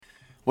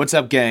What's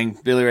up, gang?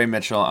 Billy Ray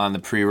Mitchell on the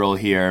pre-roll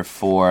here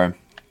for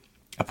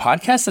a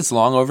podcast that's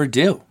long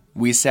overdue.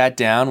 We sat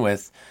down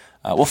with,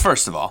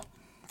 first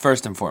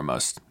and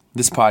foremost,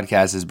 this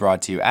podcast is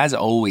brought to you, as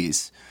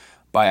always,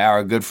 by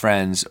our good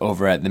friends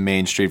over at the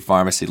Main Street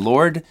Pharmacy.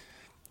 Lord,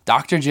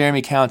 Dr.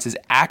 Jeremy Counts is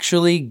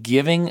actually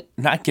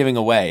not giving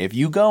away. If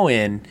you go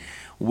in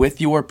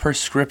with your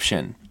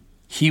prescription,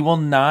 he will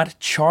not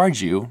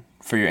charge you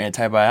for your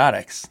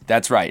antibiotics.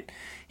 That's right.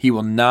 He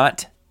will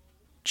not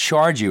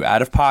charge you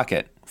out of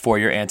pocket for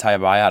your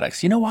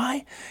antibiotics. You know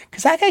why?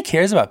 Because that guy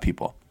cares about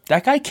people.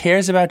 That guy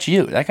cares about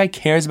you. That guy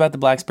cares about the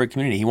Blacksburg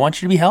community. He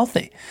wants you to be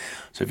healthy.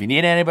 So if you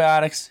need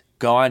antibiotics,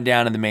 go on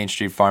down to the Main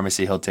Street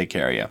Pharmacy. He'll take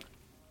care of you.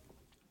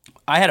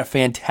 I had a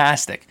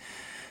fantastic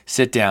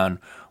sit down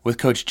with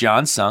Coach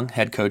John Sung,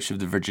 head coach of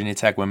the Virginia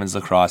Tech women's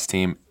lacrosse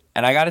team.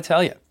 And I got to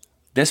tell you,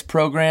 this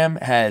program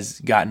has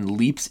gotten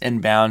leaps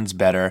and bounds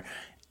better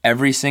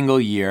every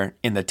single year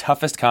in the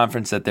toughest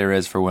conference that there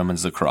is for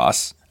women's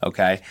lacrosse,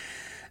 okay?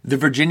 The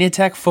Virginia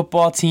Tech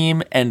football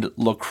team and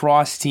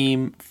lacrosse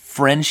team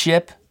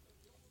friendship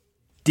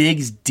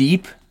digs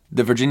deep.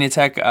 The Virginia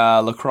Tech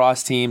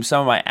lacrosse team,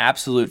 some of my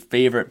absolute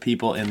favorite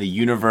people in the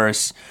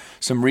universe.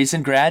 Some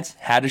recent grads,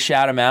 had to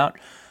shout them out.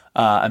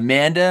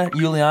 Amanda,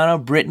 Juliano,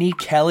 Brittany,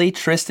 Kelly,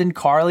 Tristan,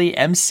 Carly,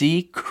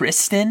 MC,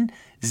 Kristen,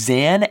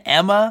 Zan,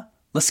 Emma,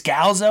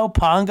 Lascalzo,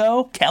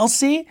 Pongo,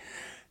 Kelsey.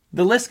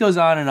 The list goes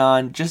on and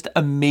on. Just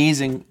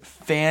amazing,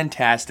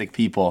 fantastic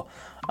people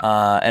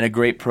and a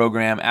great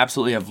program.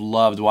 Absolutely have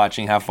loved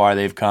watching how far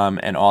they've come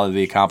and all of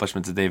the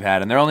accomplishments that they've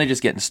had. And they're only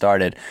just getting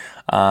started.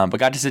 But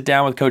got to sit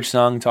down with Coach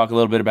Sung, talk a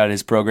little bit about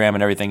his program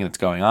and everything that's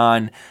going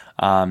on.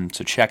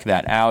 So check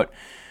that out.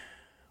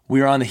 We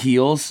are on the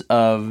heels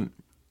of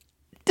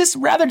this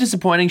rather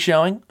disappointing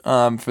showing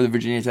for the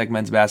Virginia Tech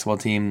men's basketball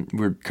team.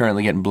 We're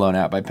currently getting blown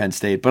out by Penn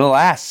State. But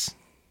alas,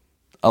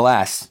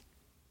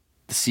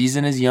 the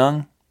season is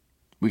young.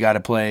 We got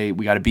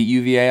to beat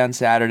UVA on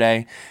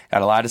Saturday.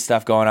 Got a lot of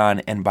stuff going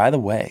on. And by the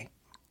way,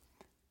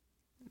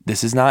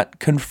 this is not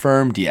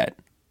confirmed yet,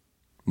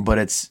 but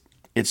it's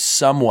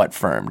somewhat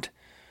firmed.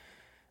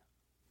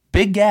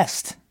 Big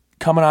guest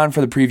coming on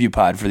for the preview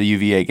pod for the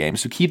UVA game.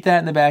 So keep that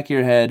in the back of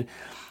your head.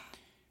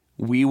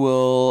 We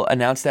will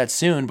announce that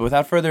soon. But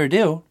without further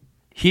ado,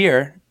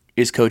 here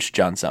is Coach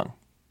John Sung.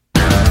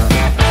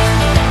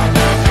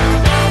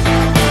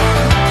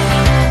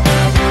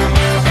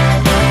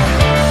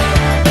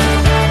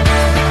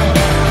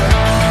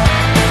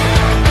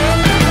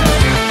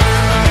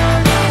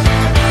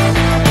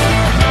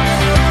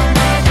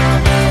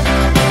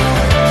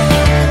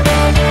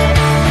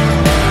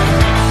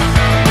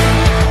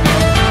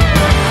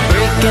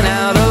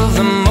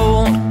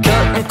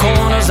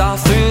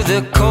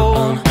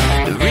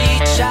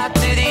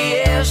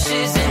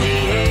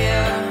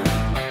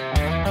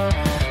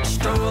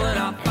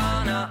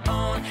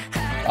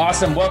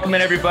 Awesome. Welcome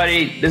in,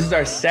 everybody. This is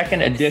our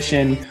second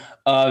edition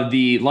of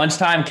the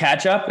Lunchtime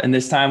Catch-Up, and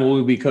this time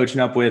we'll be catching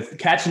up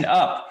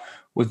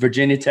with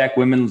Virginia Tech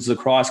women's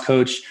lacrosse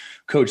coach,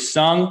 Coach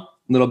Sung. A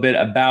little bit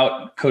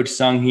about Coach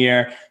Sung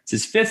here. It's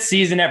his fifth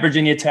season at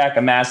Virginia Tech,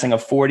 amassing a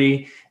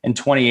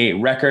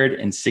 40-28 record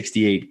in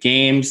 68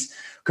 games.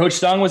 Coach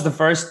Sung was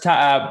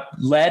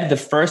led the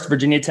first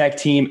Virginia Tech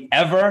team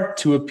ever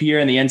to appear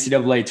in the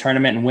NCAA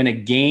tournament and win a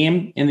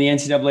game in the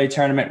NCAA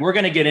tournament. We're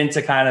going to get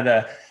into kind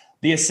of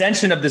the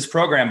ascension of this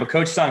program. But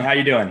Coach Sung, how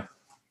you doing?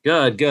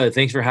 Good.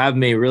 Thanks for having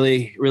me.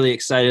 Really, really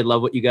excited.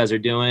 Love what you guys are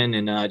doing,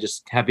 and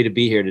just happy to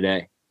be here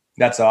today.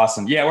 That's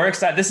awesome. Yeah, we're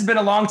excited. This has been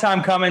a long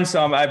time coming,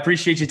 so I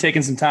appreciate you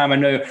taking some time.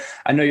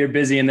 I know you're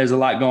busy and there's a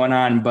lot going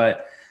on,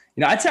 but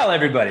I tell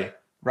everybody,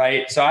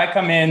 right? So I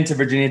come into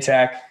Virginia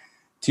Tech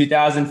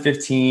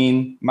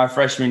 2015, my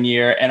freshman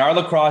year, and our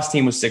lacrosse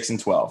team was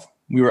 6-12.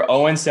 We were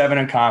 0-7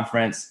 in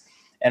conference,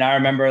 and I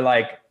remember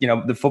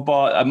the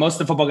football. Most of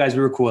the football guys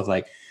we were cool with,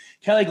 like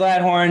Kelly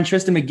Gladhorn,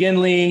 Tristan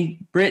McGinley,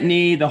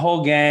 Brittany, the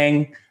whole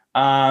gang.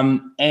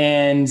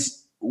 And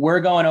we're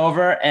going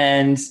over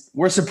and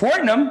we're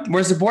supporting them.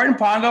 We're supporting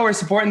Pongo. We're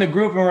supporting the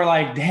group. And we're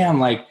like, damn,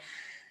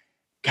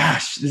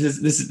 gosh, this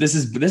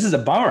is a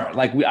bummer.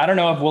 I don't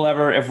know if we'll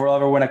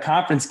ever win a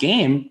conference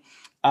game.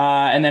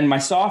 And then my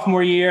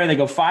sophomore year, they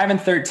go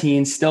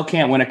 5-13, still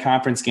can't win a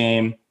conference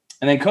game.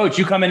 And then Coach,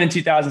 you come in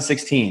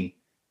 2016,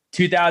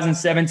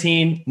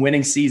 2017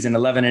 winning season,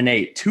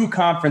 11-8, 2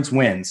 conference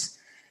wins.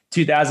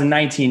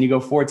 2019, you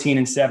go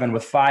 14-7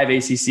 with 5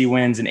 ACC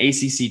wins, an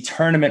ACC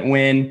tournament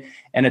win,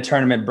 and a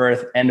tournament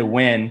berth and a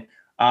win.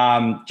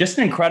 Just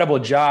an incredible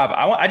job.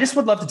 I just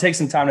would love to take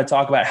some time to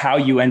talk about how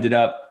you ended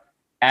up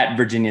at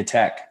Virginia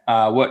Tech.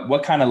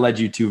 What kind of led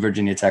you to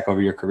Virginia Tech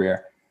over your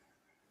career?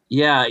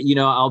 Yeah,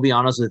 I'll be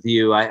honest with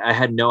you. I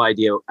had no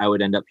idea I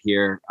would end up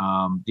here.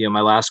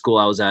 My last school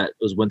I was at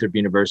was Winthrop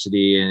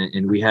University,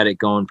 and we had it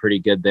going pretty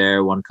good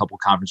there. Won a couple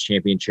conference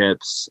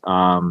championships.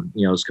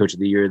 Was coach of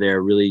the year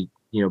there. Really,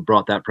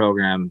 brought that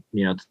program,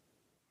 to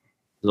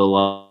the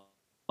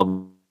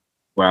level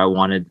where I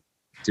wanted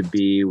to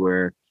be.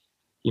 Where,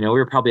 we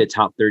were probably a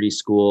top 30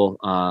 school.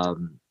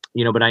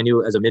 but I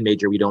knew as a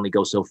mid-major, we'd only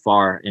go so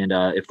far. And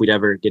if we'd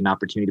ever get an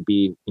opportunity to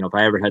be, if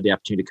I ever had the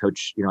opportunity to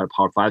coach, at a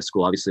Power 5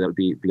 school, obviously that would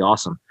be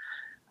awesome.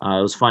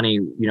 It was funny,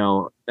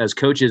 as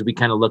coaches, we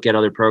kind of look at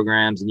other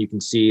programs and you can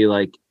see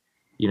like,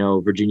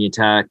 Virginia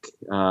Tech,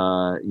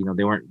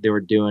 they were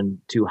doing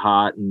too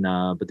hot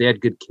but they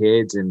had good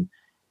kids and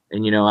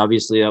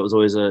obviously that was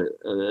always a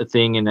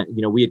thing. And,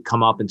 we had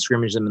come up and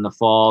scrimmaged them in the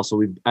fall.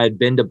 So I had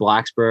been to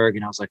Blacksburg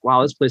and I was like,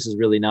 wow, this place is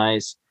really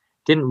nice.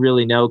 Didn't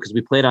really know because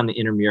we played on the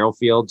intramural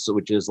field, so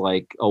which is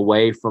like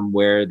away from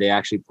where they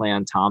actually play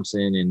on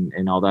Thompson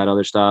and all that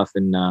other stuff.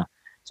 And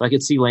so I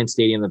could see Lane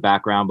Stadium in the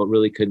background, but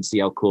really couldn't see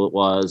how cool it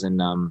was.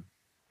 And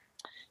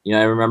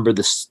I remember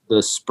the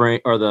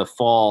spring or the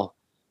fall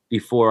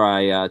before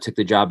I took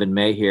the job in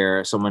May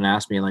here. Someone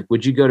asked me like,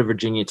 "Would you go to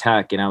Virginia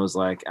Tech?" And I was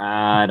like,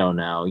 "I don't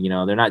know.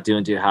 They're not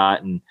doing too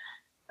hot, and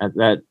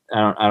that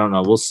I don't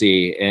know. We'll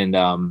see." And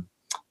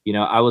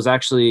I was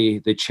actually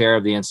the chair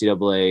of the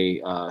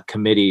NCAA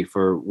committee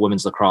for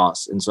women's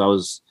lacrosse. And so I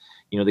was,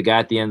 the guy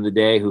at the end of the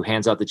day who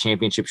hands out the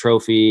championship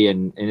trophy.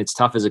 And it's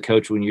tough as a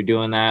coach when you're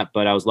doing that,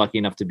 but I was lucky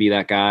enough to be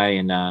that guy.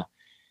 And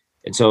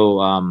so,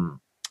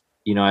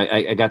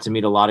 I got to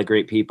meet a lot of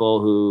great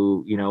people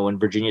who, when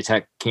Virginia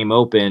Tech came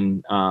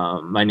open,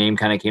 my name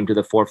kind of came to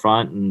the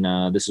forefront.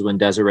 And this is when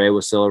Desiree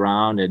was still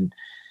around. And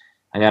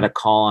I got a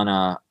call on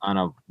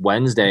a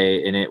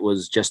Wednesday, and it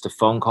was just a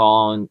phone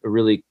call and a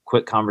really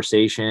quick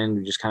conversation.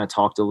 We just kind of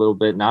talked a little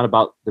bit, not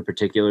about the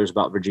particulars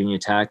about Virginia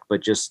Tech,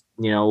 but just,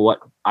 what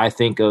I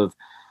think of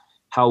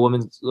how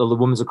the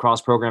women's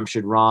lacrosse program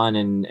should run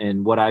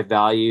and what I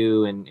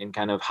value and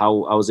kind of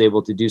how I was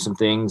able to do some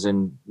things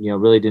and,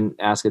 really didn't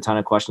ask a ton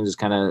of questions, just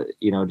kind of,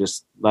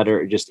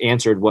 just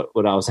answered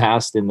what I was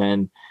asked. And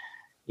then,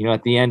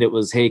 at the end it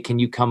was, "Hey, can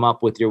you come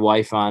up with your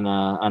wife on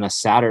a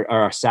Saturday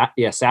or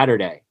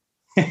Saturday?"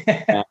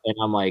 And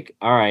I'm like,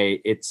 all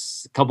right,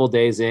 it's a couple of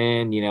days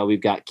in,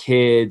 we've got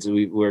kids.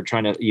 We're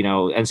trying to,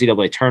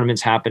 NCAA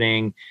tournaments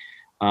happening.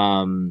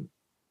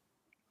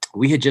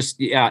 We had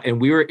just, and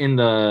we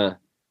were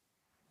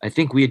I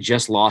think we had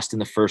just lost in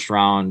the first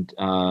round.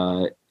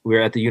 We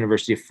were at the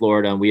University of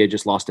Florida and we had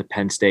just lost to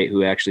Penn State,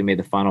 who actually made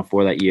the Final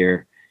Four that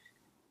year.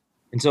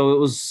 And so it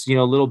was, a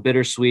little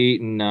bittersweet.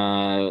 And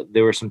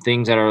there were some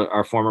things that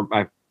our former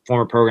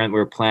program we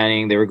were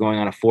planning. They were going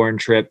on a foreign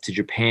trip to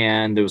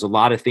Japan. There was a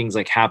lot of things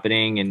like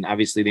happening, and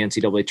obviously the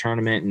NCAA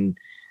tournament. And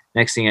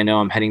next thing I know,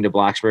 I'm heading to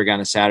Blacksburg on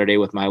a Saturday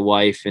with my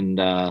wife, and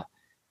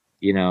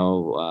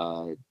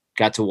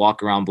got to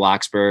walk around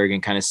Blacksburg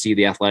and kind of see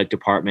the athletic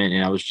department.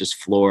 And I was just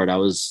floored. I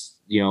was,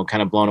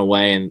 kind of blown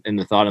away. And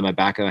the thought in my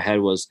back of my head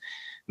was,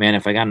 man,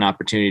 if I got an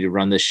opportunity to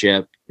run this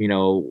ship,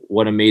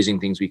 what amazing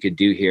things we could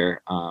do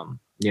here.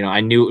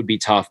 I knew it would be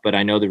tough, but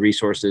I know the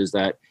resources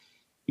that,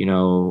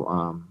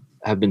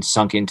 have been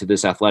sunk into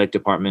this athletic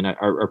department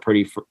are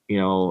pretty,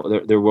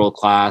 they're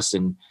world-class.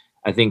 And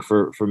I think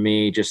for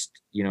me, just,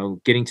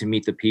 getting to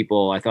meet the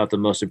people, I thought the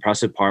most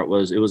impressive part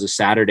was it was a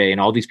Saturday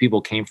and all these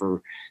people came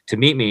to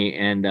meet me.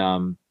 And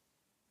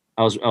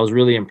I was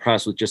really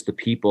impressed with just the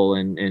people.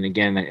 And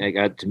again, I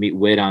got to meet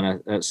Whit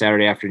on a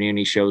Saturday afternoon.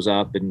 He shows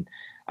up and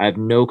I have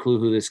no clue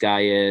who this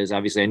guy is.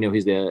 Obviously I know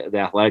he's the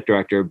athletic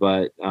director,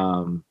 but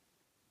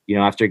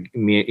after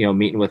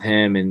meeting with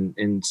him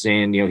and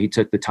saying, he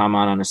took the time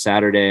on a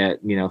Saturday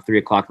at,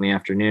 3:00 in the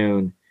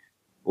afternoon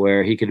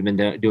where he could have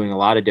been doing a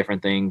lot of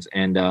different things.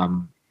 And,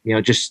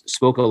 just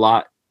spoke a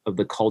lot of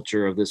the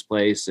culture of this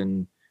place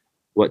and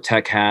what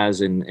Tech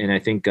has. And I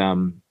think,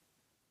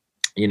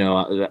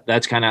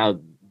 that's kind of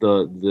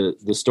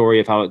the story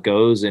of how it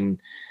goes. And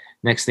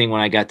next thing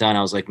when I got done,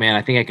 I was like, man,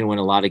 I think I can win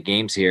a lot of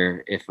games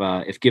here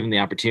if given the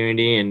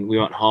opportunity. And we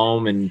went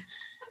home and,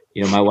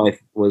 my wife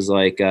was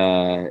like,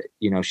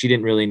 she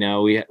didn't really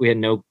know. We had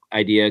no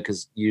idea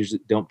because you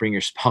usually don't bring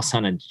your spouse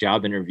on a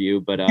job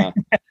interview. But I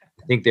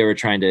think they were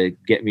trying to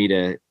get me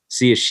to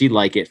see if she'd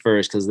like it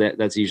first because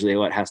that's usually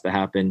what has to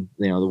happen.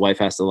 The wife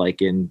has to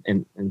like it,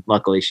 and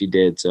luckily she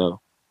did. So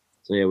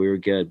yeah, we were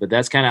good. But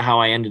that's kind of how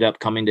I ended up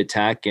coming to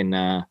Tech. And,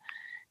 I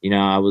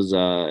was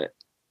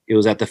it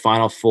was at the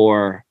Final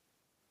Four,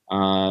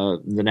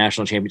 the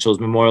national championship. So it was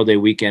Memorial Day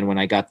weekend when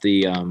I got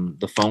the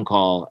phone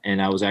call, and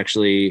I was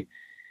actually –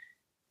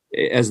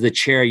 as the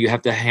chair, you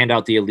have to hand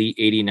out the Elite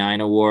 89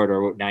 award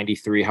or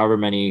 93, however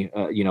many,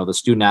 the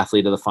student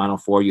athlete of the Final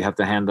Four, you have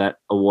to hand that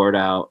award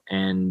out.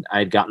 And I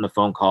had gotten the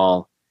phone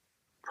call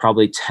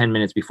probably 10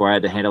 minutes before I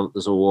had to hand out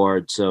this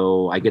award.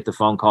 So I get the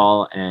phone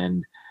call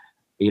and,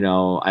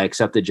 I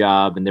accept the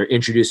job and they're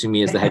introducing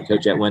me as the head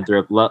coach at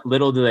Winthrop.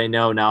 Little do they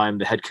know now I'm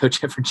the head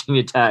coach at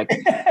Virginia Tech.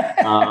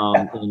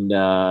 And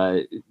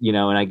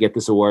I get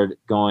this award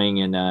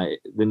going and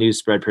the news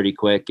spread pretty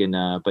quick. And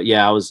but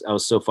yeah, I was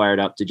so fired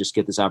up to just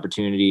get this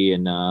opportunity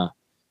and and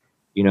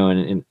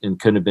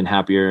couldn't have been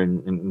happier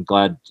and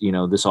glad,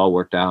 this all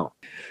worked out.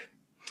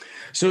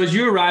 So as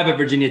you arrive at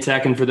Virginia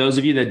Tech, and for those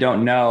of you that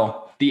don't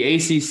know, the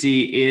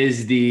ACC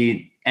is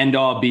the end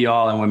all be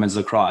all in women's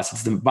lacrosse.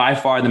 It's by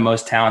far the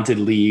most talented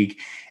league.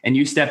 And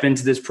you step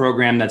into this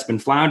program that's been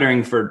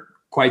floundering for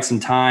quite some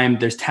time.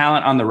 There's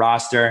talent on the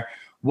roster.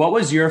 What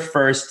was your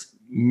first,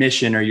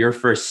 mission or your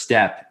first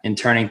step in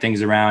turning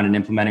things around and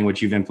implementing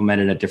what you've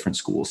implemented at different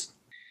schools?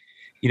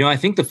 I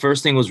think the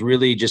first thing was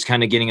really just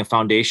kind of getting a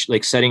foundation,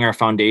 like setting our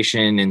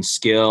foundation in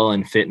skill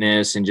and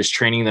fitness and just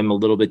training them a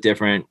little bit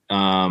different.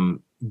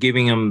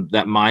 Giving them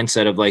that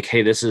mindset of like,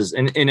 hey, this is,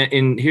 and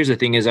here's the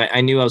thing is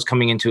I knew I was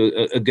coming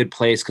into a good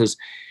place because,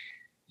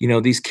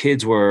 these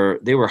kids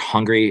were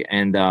hungry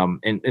and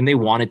they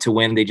wanted to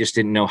win. They just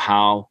didn't know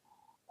how.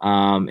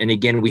 And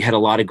again, we had a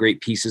lot of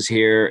great pieces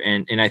here.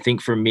 And I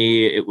think for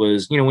me, it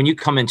was, when you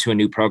come into a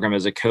new program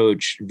as a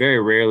coach, very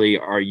rarely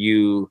are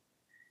you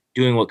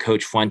doing what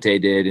Coach Fuente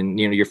did. And,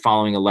 you're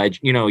following a legend,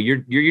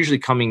 you're usually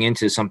coming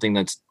into something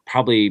that's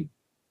probably,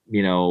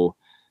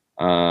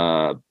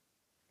 a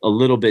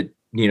little bit,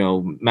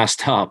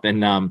 messed up.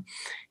 And,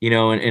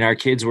 and our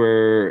kids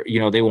were,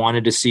 they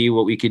wanted to see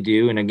what we could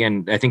do. And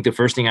again, I think the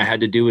first thing I had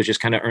to do was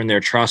just kind of earn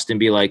their trust and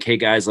be like, hey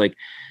guys, like,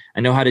 I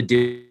know how to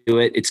do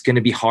it. It's going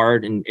to be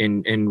hard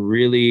and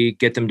really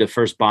get them to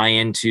first buy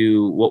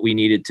into what we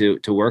needed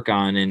to work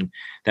on. And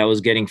that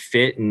was getting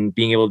fit and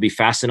being able to be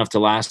fast enough to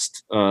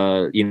last,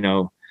 the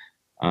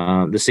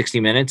 60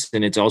 minutes.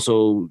 And it's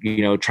also,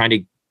 trying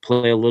to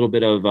play a little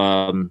bit of,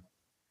 a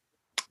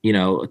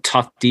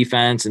tough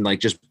defense and like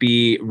just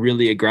be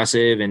really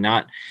aggressive and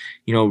not,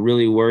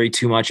 really worry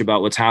too much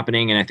about what's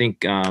happening. And I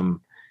think,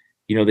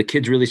 the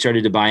kids really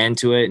started to buy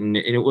into it, and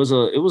it was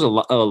a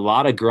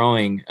lot of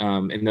growing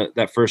in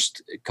that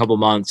first couple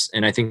months.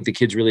 And I think the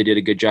kids really did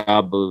a good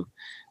job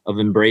of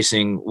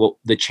embracing what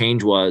the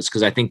change was,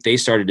 because I think they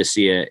started to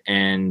see it.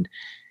 And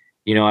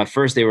at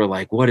first they were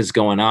like, "What is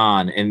going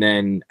on?" And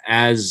then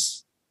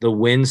as the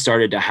wins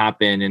started to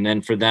happen, and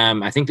then for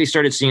them, I think they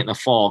started seeing it in the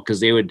fall because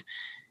they would.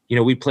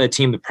 We'd play a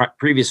team the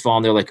previous fall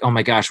and they're like, oh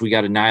my gosh, we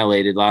got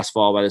annihilated last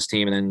fall by this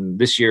team. And then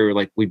this year,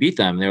 like we beat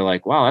them. They're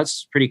like, wow,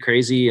 that's pretty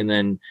crazy. And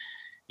then,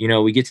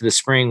 we get to the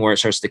spring where it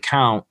starts to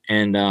count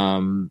and,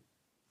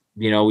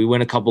 we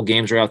win a couple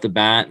games right off the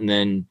bat. And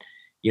then,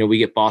 we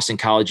get Boston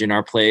College in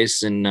our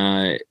place and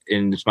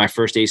it's my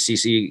first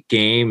ACC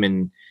game.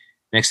 And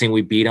next thing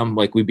we beat them,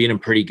 like we beat them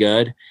pretty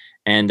good.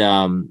 And,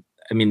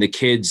 the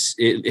kids,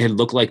 it had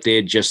looked like they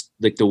had just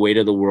like the weight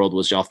of the world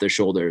was off their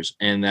shoulders.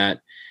 And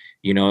that,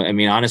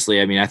 honestly,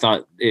 I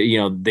thought,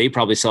 they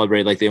probably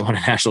celebrated like they won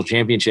a national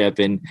championship.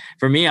 And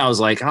for me, I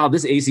was like, oh,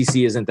 this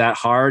ACC isn't that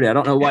hard. I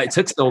don't know why it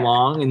took so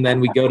long. And then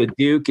we go to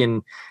Duke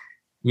and,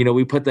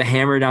 we put the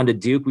hammer down to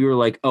Duke. We were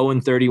like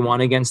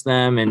 0-31 against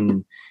them.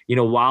 And,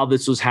 while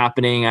this was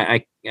happening,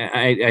 I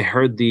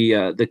heard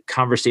the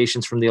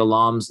conversations from the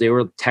alums. They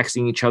were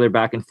texting each other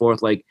back and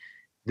forth. Like,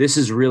 this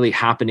is really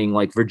happening.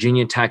 Like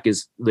Virginia Tech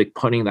is like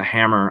putting the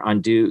hammer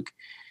on Duke,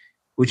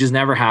 which has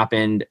never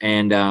happened.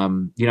 And,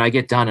 I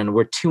get done and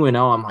we're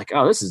 2-0. I'm like,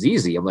 oh, this is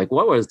easy. I'm like,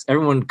 what was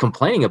everyone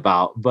complaining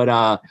about?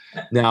 But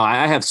no,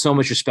 I have so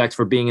much respect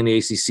for being in the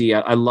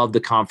ACC. I love the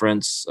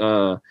conference.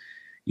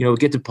 We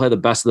get to play the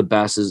best of the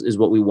best is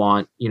what we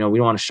want. We don't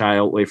want to shy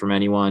away from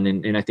anyone.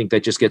 And I think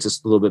that just gets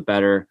us a little bit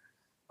better.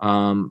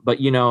 But,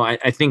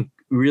 I think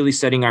really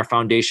setting our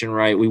foundation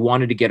right, we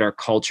wanted to get our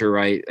culture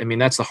right.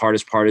 That's the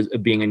hardest part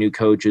of being a new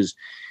coach is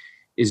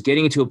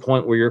getting to a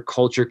point where your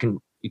culture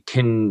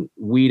can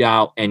weed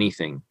out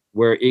anything,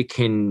 where it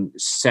can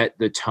set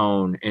the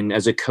tone. And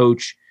as a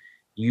coach,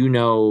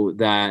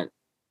 that,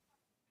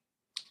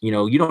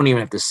 you don't even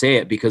have to say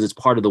it because it's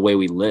part of the way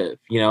we live,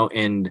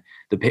 and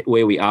the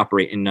way we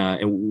operate.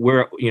 And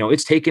we're,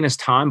 it's taken us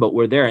time, but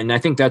we're there. And I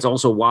think that's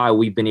also why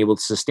we've been able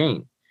to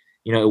sustain.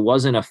 It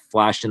wasn't a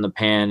flash in the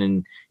pan.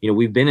 And,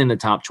 we've been in the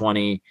top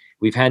 20.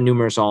 We've had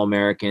numerous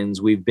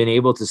All-Americans. We've been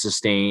able to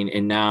sustain.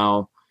 And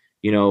now,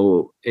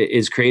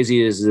 as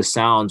crazy as this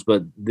sounds,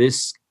 but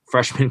this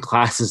freshman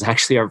class is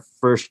actually our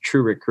first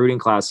true recruiting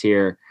class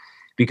here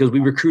because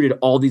we recruited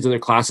all these other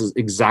classes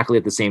exactly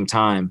at the same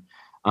time.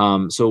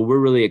 So we're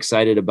really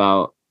excited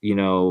about,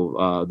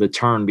 the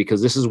turn,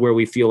 because this is where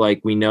we feel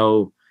like we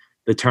know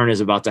the turn is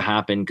about to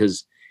happen.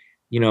 Because,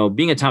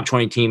 being a top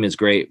 20 team is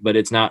great, but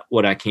it's not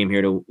what I came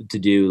here to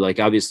do. Like,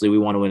 obviously we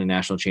want to win a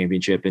national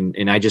championship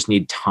and I just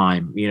need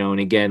time, and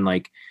again,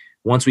 like,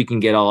 once we can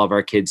get all of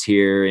our kids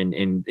here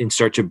and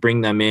start to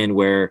bring them in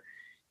where,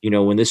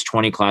 when this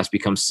 20 class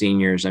becomes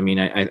seniors,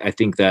 I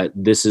think that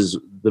this is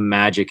the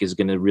magic is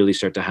going to really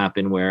start to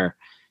happen where,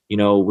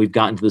 we've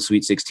gotten to the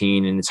Sweet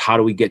 16 and it's how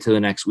do we get to the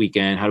next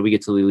weekend? How do we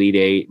get to the Elite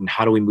Eight and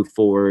how do we move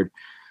forward?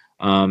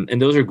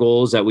 And those are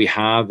goals that we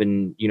have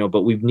and,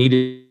 but we've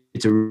needed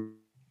to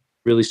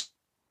really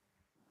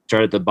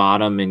start at the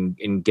bottom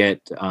and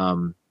get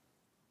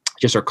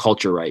just our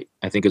culture right.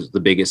 I think is the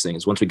biggest thing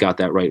is once we got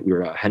that right, we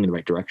were heading in the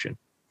right direction.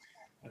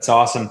 That's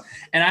awesome.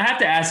 And I have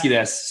to ask you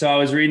this. So I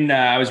was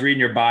reading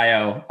your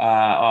bio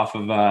off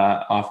of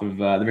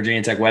the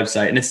Virginia Tech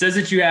website, and it says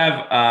that you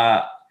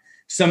have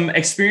some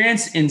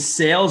experience in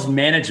sales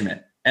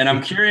management. And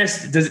I'm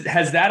curious,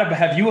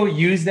 have you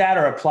used that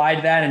or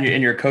applied that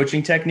in your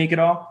coaching technique at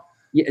all?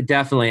 Yeah,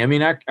 definitely.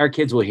 Our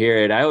kids will hear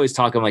it. I always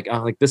talk. I'm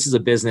like, this is a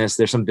business.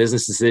 There's some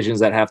business decisions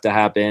that have to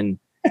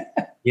happen.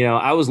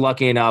 I was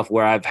lucky enough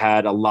where I've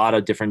had a lot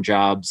of different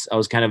jobs. I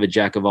was kind of a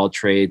jack of all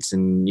trades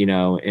and,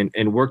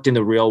 and worked in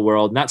the real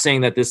world. Not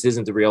saying that this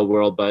isn't the real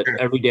world, but Sure.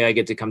 every day I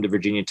get to come to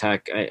Virginia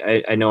Tech.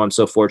 I know I'm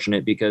so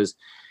fortunate because,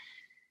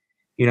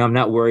 I'm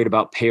not worried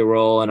about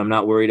payroll and I'm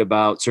not worried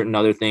about certain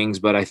other things.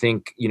 But I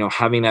think,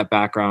 having that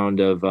background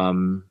of,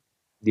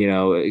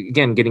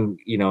 again, getting,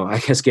 I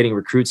guess getting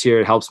recruits here,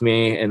 it helps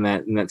me in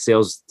that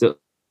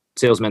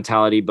sales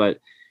mentality. But,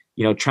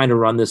 trying to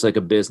run this like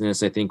a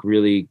business, I think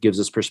really gives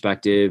us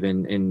perspective.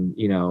 And,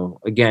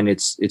 again,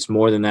 it's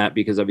more than that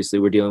because obviously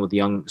we're dealing with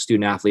young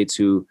student athletes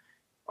who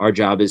our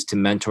job is to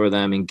mentor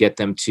them and get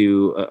them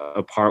to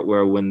a part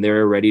where when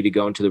they're ready to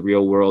go into the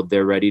real world,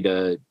 they're ready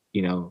to,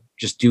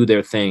 just do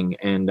their thing.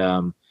 And,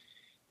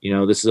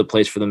 this is a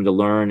place for them to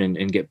learn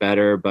and get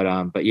better.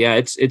 But yeah,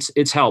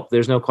 it's help.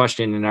 There's no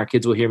question. And our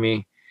kids will hear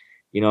me.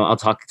 I'll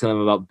talk to them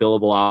about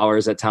billable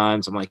hours at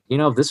times. I'm like,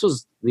 if this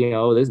was,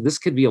 this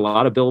could be a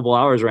lot of billable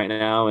hours right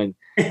now. And,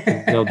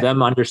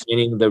 them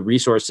understanding the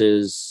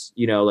resources,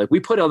 like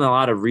we put in a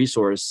lot of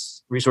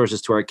resources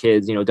to our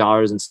kids,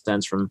 dollars and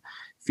cents from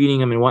feeding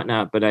them and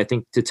whatnot. But I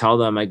think to tell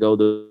them, I go,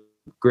 the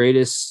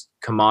greatest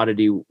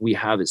commodity we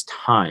have is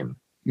time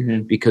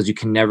because you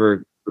can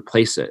never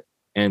replace it.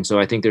 And so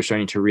I think they're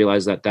starting to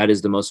realize that that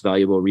is the most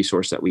valuable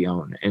resource that we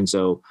own. And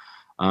so,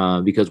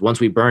 because once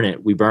we burn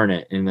it,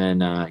 and then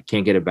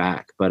can't get it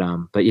back.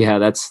 But yeah,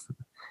 that's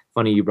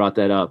funny you brought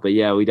that up. But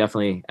yeah, I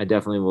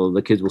definitely will.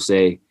 The kids will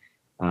say,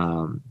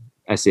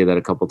 I say that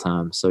a couple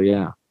times. So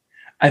yeah.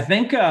 I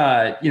think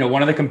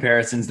one of the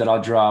comparisons that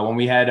I'll draw when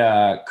we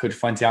had Coach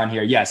Fuente on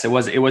here. Yes, it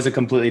was a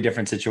completely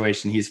different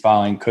situation. He's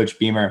following Coach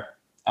Beamer,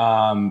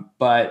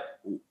 but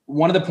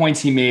one of the points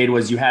he made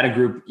was you had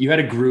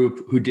a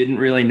group who didn't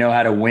really know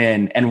how to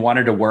win and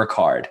wanted to work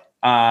hard.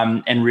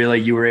 And really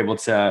you were able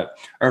to,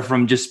 or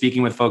from just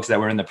speaking with folks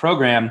that were in the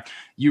program,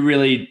 you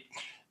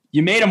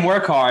made them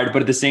work hard,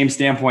 but at the same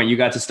standpoint, you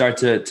got to start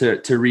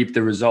to reap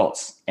the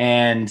results.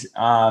 And,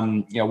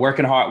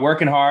 working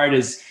hard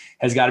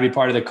has got to be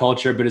part of the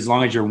culture, but as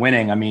long as you're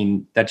winning, I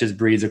mean, that just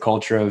breeds a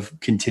culture of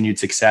continued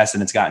success,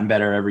 and it's gotten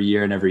better every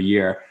year and every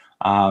year.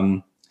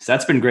 So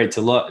that's been great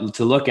to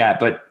look at.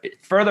 But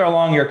further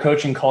along your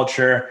coaching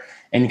culture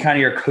and kind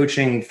of your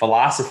coaching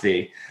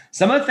philosophy,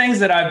 some of the things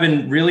that I've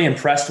been really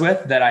impressed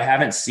with that I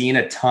haven't seen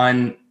a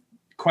ton,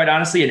 quite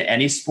honestly, in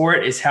any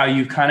sport is how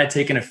you've kind of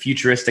taken a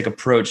futuristic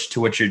approach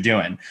to what you're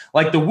doing.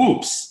 Like the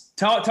whoops.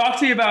 Talk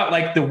to me about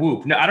like the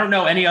whoop. No, I don't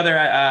know any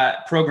other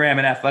program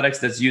in athletics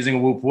that's using a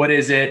whoop. What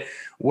is it?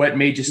 What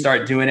made you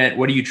start doing it?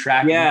 What are you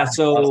tracking? Yeah.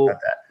 So,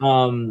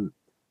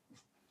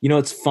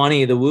 it's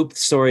funny. The whoop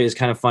story is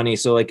kind of funny.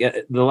 So like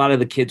a lot of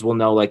the kids will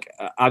know, like,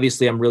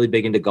 obviously I'm really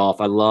big into golf.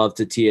 I love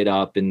to tee it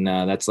up. And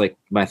that's like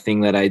my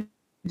thing that I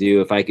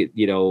do. If I could,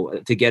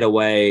 to get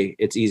away,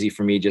 it's easy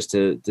for me just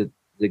to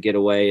get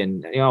away.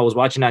 And, I was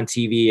watching on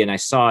TV and I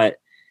saw it.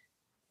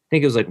 I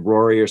think it was like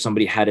Rory or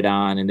somebody had it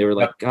on and they were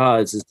like, oh,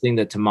 it's this thing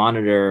to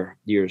monitor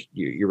your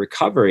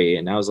recovery.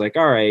 And I was like,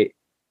 all right.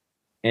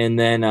 And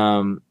then,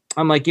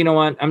 I'm like, you know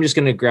what? I'm just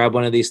going to grab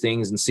one of these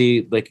things and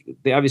see, like,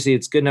 obviously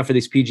it's good enough for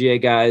these PGA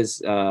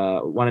guys,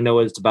 want to know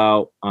what it's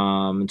about.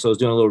 And so I was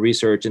doing a little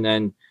research, and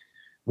then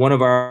one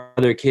of our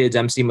other kids,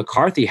 MC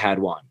McCarthy, had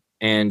one,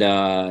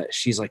 and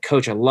she's like,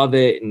 Coach, I love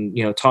it. And,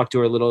 talked to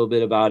her a little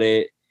bit about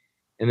it.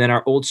 And then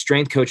our old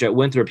strength coach at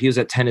Winthrop, he was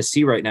at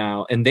Tennessee right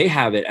now, and they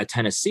have it at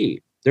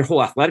Tennessee. Their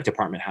whole athletic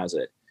department has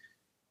it.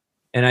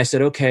 And I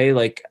said, okay,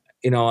 like,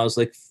 I was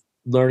like,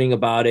 learning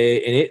about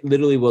it, and it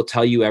literally will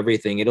tell you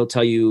everything. It'll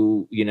tell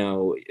you,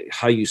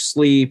 how you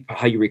sleep,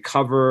 how you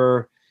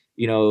recover,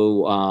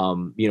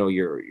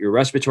 your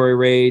respiratory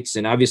rates.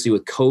 And obviously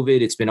with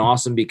COVID, it's been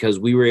awesome because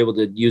we were able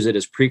to use it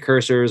as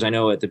precursors. I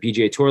know at the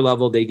PGA Tour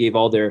level, they gave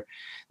all their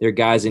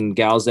guys and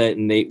gals that,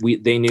 and they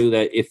knew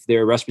that if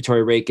their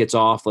respiratory rate gets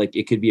off, like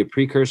it could be a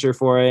precursor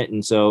for it.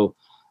 And so,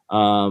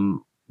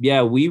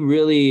 we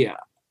really,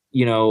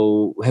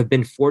 have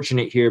been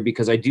fortunate here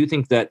because I do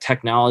think that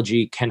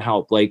technology can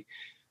help. Like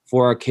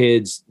for our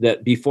kids,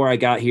 that before I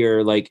got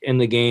here, like in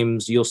the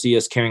games, you'll see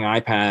us carrying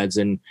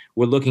iPads and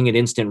we're looking at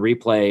instant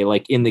replay,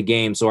 like in the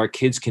game. So our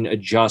kids can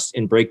adjust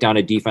and break down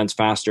a defense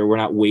faster. We're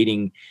not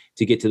waiting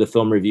to get to the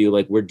film review.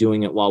 Like we're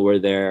doing it while we're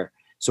there.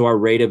 So our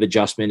rate of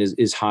adjustment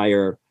is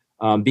higher.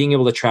 Being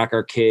able to track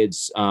our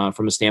kids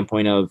from a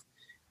standpoint of,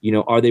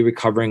 are they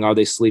recovering? Are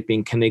they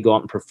sleeping? Can they go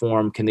out and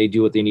perform? Can they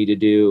do what they need to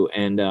do?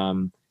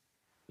 And,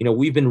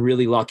 we've been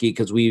really lucky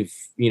because we've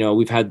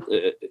had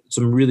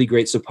some really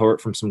great support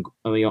from some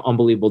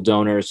unbelievable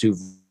donors who've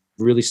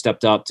really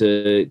stepped up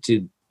to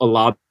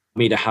allow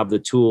me to have the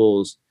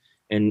tools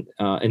and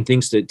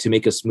things to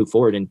make us move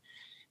forward. And,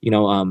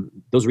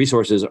 those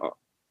resources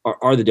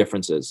are the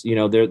differences,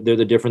 they're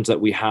the difference that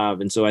we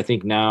have. And so I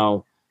think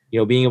now,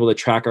 being able to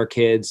track our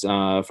kids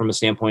from a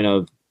standpoint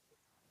of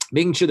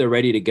making sure they're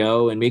ready to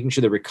go and making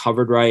sure they're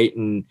recovered right.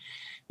 And,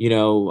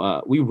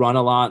 we run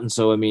a lot. And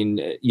so, I mean,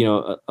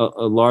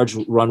 a large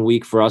run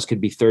week for us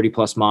could be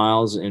 30+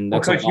 miles. And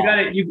that's Coach,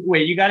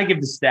 you got to give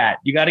the stat.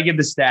 You got to give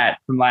the stat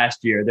from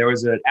last year. There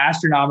was an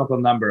astronomical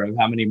number of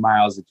how many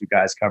miles that you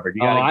guys covered.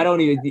 I don't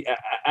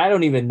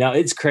even know.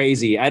 It's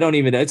crazy. I don't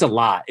even know. It's a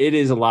lot. It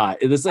is a lot.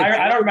 It's like,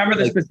 I don't remember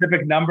the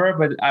specific number,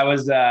 but I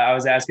was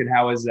asking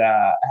how's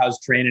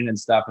training and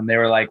stuff. And they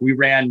were like, we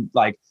ran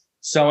like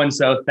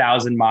so-and-so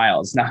 1,000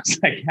 miles. And I was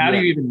like, how do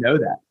you even know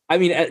that? I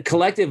mean,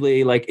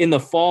 collectively, like in the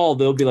fall,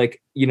 they'll be like,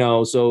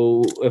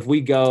 so if we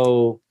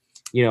go,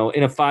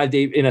 in a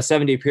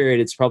 7-day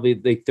period, it's probably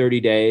like 30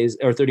 days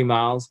or 30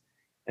 miles.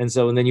 And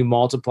then you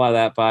multiply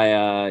that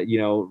by,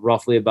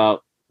 roughly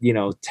about,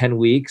 10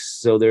 weeks.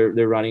 So they're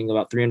running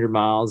about 300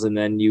 miles. And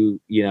then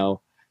you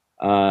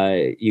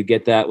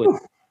get that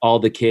with all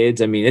the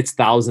kids. I mean, it's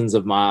thousands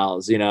of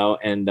miles,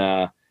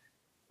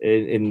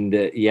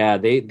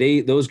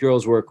 those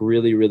girls work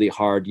really, really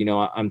hard.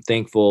 I'm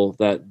thankful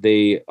that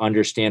they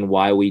understand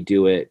why we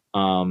do it.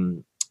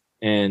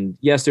 And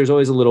yes, there's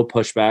always a little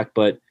pushback,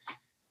 but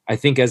I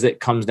think as it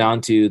comes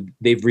down to,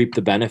 they've reaped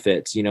the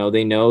benefits.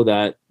 They know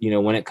that,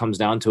 when it comes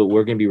down to it,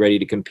 we're going to be ready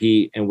to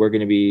compete, and we're going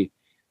to be,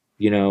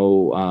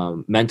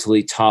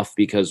 mentally tough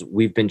because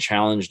we've been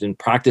challenged, and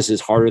practice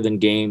is harder than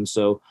games.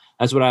 So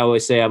that's what I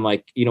always say. I'm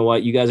like, you know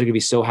what, you guys are going to be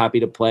so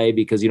happy to play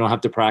because you don't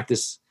have to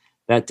practice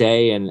that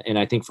day. And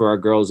I think for our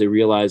girls, they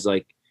realize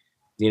like,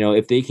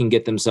 if they can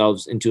get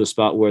themselves into a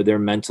spot where they're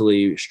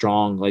mentally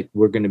strong, like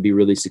we're going to be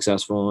really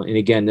successful. And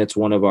again, that's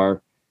one of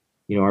our,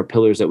 our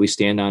pillars that we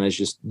stand on is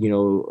just,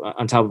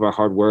 on top of our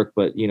hard work,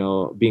 but,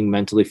 being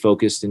mentally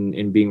focused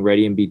and being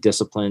ready and be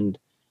disciplined.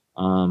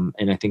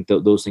 And I think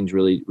those things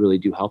really, really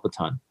do help a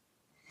ton.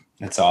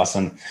 That's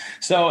awesome.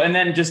 So, and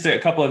then just a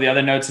couple of the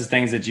other notes is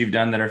things that you've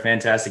done that are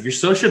fantastic. Your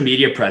social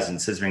media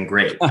presence has been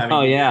great. I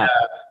mean,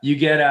 you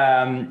get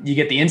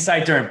the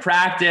insight during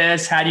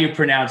practice. How do you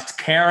pronounce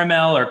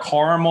caramel or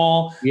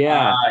caramel?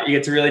 Yeah. You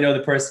get to really know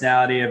the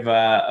personality of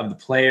the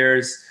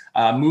players.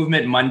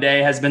 Movement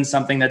Monday has been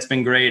something that's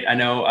been great. I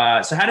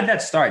know. So how did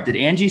that start? Did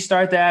Angie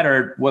start that,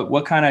 or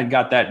what kind of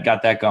got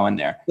that going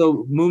there?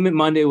 So Movement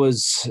Monday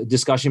was a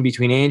discussion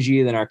between Angie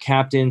and then our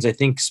captains. I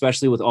think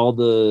especially with all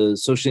the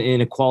social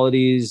inequalities,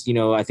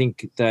 I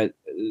think that,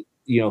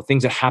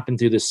 things that happened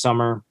through this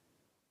summer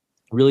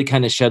really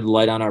kind of shed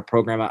light on our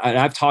program.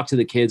 I've talked to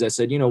the kids. I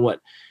said, you know what,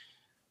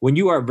 when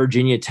you are at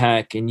Virginia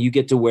Tech and you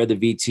get to wear the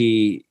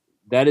VT,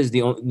 that is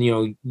the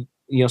only,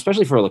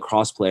 especially for a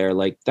lacrosse player,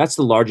 like that's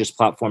the largest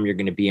platform you're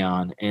going to be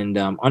on. And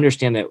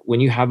understand that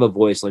when you have a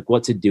voice, like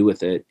what to do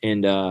with it.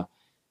 And,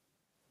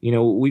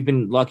 we've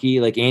been lucky,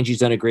 like Angie's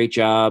done a great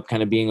job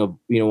kind of being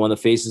one of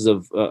the faces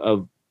of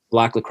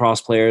Black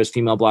lacrosse players,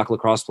 female Black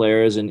lacrosse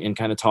players, and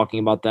kind of talking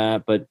about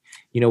that. But,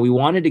 we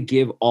wanted to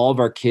give all of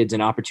our kids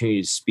an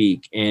opportunity to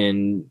speak,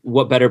 and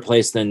what better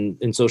place than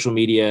in social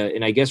media.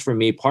 And I guess for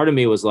me, part of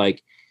me was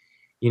like,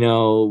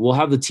 we'll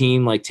have the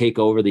team like take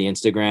over the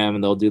Instagram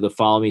and they'll do the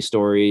follow me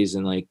stories.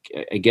 And like,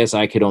 I guess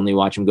I could only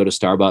watch them go to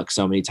Starbucks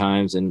so many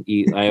times and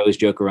eat. I always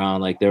joke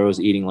around, like there was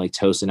eating like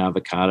toast and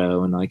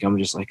avocado. And like, I'm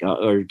just like,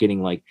 or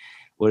getting like,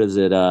 what is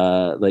it?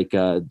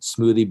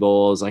 Smoothie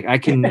bowls. Like I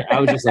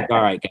was just like,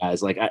 all right,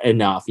 guys, like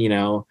enough,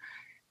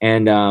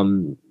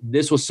 and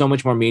this was so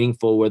much more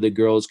meaningful where the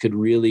girls could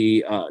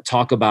really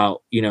talk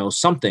about,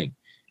 something.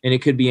 And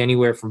it could be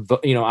anywhere from,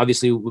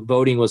 obviously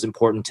voting was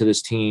important to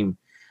this team.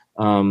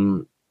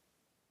 Body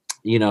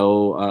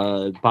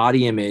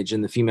image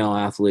and the female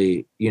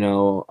athlete,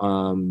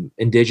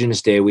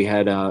 Indigenous Day. We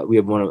have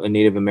a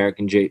Native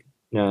American, Jacelyn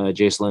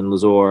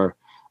Lazor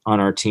on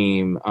our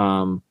team.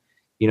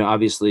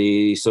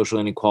 Obviously social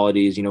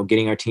inequalities,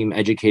 getting our team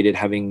educated,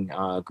 having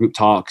group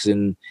talks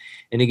and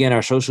again,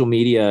 our social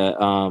media,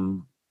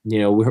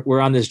 we're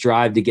on this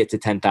drive to get to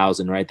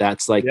 10,000, right?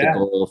 That's like the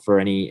goal for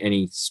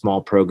any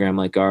small program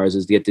like ours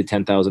is to get to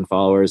 10,000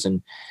 followers.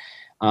 And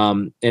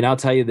I'll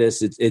tell you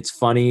this, it's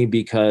funny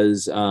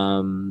because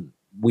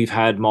we've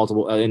had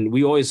multiple, and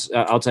we always,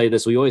 I'll tell you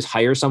this, we always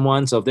hire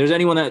someone. So if there's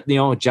anyone that,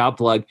 job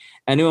plug,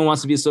 anyone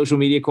wants to be a social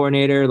media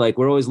coordinator, like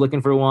we're always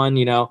looking for one,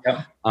 Yep.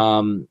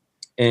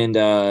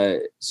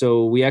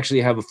 So we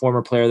actually have a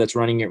former player that's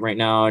running it right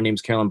now. Her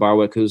name's Carolyn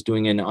Barwick, who's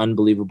doing an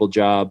unbelievable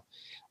job.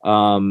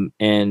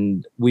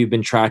 And we've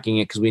been tracking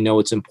it because we know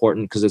it's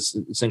important because it's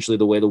essentially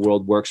the way the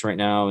world works right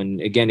now.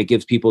 And again, it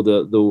gives people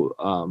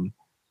the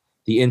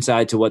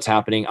insight to what's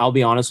happening. I'll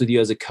be honest with you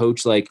as a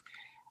coach, like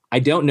I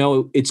don't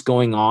know it's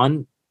going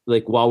on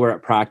like while we're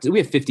at practice. We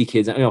have 50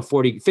 kids,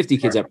 50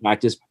 kids at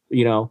practice,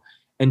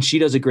 and she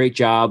does a great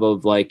job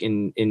of like,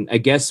 in I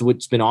guess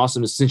what's been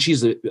awesome is since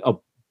she's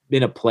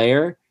been a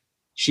player,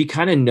 she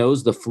kind of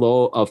knows the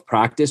flow of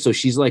practice. So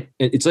she's like,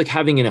 it's like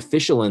having an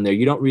official in there.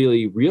 You don't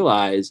really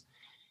realize.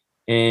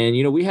 And,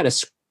 we had a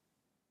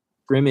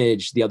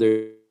scrimmage the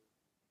other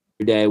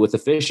day with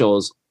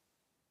officials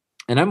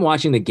and I'm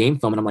watching the game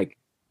film and I'm like,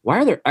 why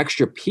are there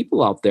extra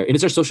people out there? And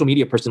it's our social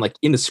media person, like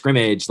in the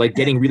scrimmage, like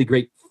getting really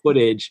great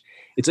footage.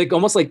 It's like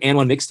almost like And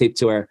One mixtape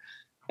to her.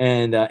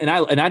 And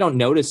I don't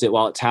notice it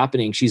while it's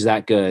happening. She's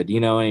that good. You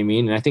know what I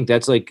mean? And I think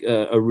that's like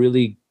a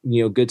really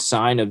good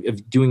sign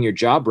of doing your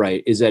job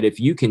right is that if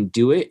you can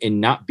do it and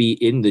not be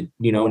in the,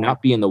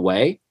 not be in the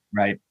way,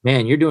 right,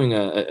 man, you're doing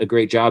a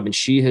great job. And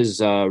she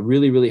has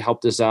really, really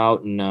helped us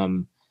out.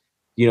 And,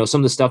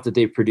 some of the stuff that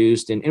they've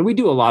produced, and we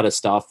do a lot of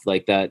stuff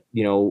like that.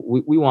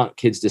 We want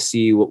kids to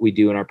see what we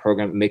do in our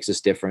program. It makes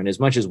us different as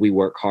much as we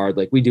work hard.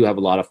 Like, we do have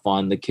a lot of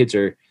fun. The kids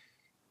are,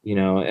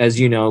 as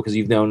because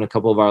you've known a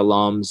couple of our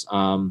alums,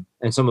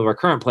 and some of our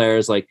current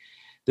players, like,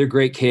 they're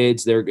great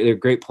kids. They're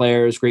great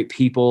players, great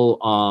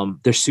people.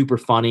 They're super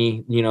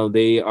funny.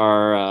 They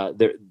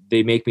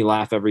make me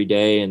laugh every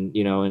day. And,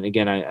 and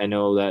again, I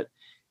know that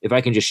if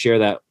I can just share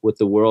that with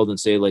the world and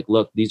say, like,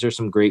 look, these are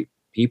some great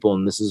people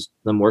and this is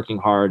them working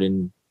hard,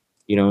 and,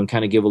 and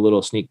kind of give a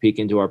little sneak peek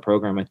into our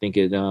program, I think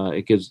it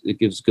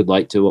gives good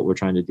light to what we're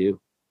trying to do.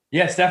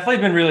 Yeah, it's definitely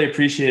been really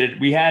appreciated.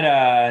 We had,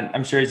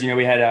 I'm sure as you know,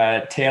 we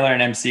had Taylor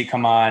and MC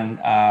come on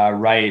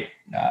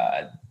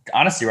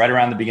honestly, right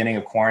around the beginning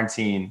of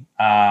quarantine.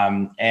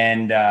 Everybody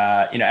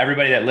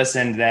that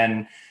listened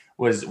then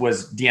was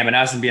DMing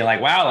us and being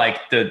like, wow, like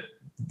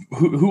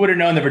who would have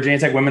known the Virginia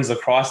Tech women's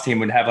lacrosse team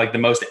would have like the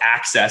most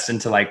access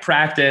into like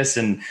practice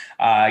and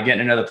getting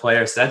to know the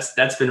players. So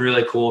that's been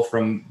really cool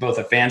from both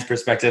a fan's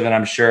perspective and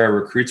I'm sure a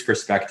recruit's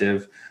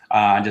perspective,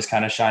 just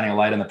kind of shining a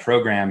light on the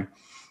program.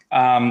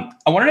 I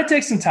wanted to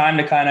take some time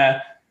to kind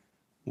of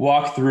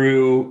walk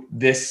through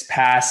this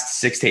past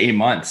 6 to 8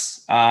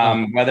 months,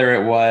 whether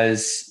it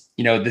was,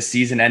 the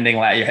season ending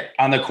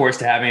on the course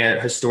to having a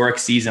historic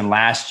season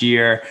last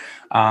year,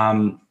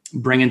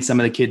 bringing some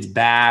of the kids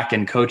back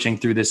and coaching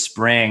through this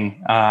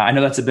spring. I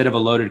know that's a bit of a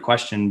loaded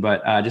question,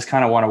 but just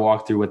kind of want to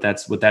walk through what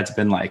that's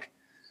been like.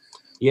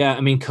 Yeah.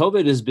 I mean,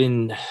 COVID has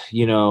been,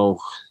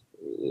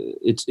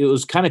 it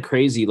was kind of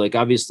crazy. Like,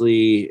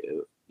 obviously,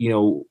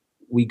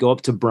 we go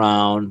up to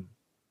Brown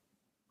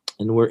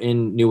and we're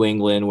in New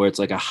England where it's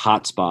like a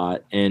hot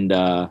spot. And,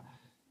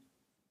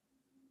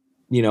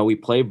 we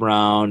play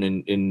Brown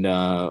and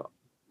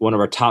one of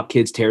our top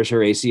kids tears her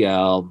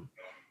ACL.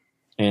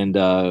 And,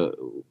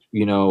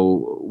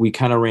 we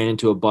kind of ran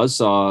into a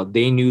buzzsaw.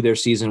 They knew their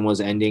season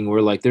was ending. We're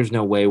like, there's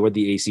no way. We're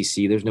the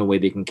ACC. There's no way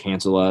they can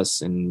cancel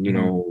us. And,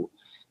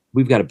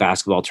 we've got a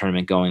basketball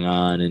tournament going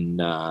on. And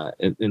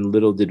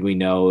little did we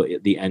know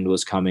the end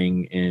was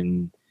coming.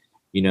 And,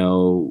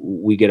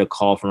 we get a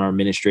call from our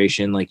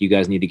administration, like, you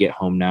guys need to get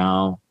home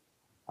now.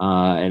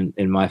 And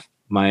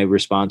my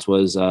response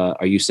was,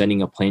 are you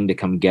sending a plane to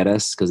come get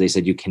us? Because they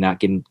said you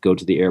cannot go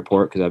to the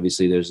airport because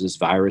obviously there's this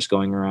virus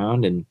going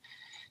around. And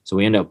so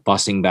we ended up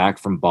busing back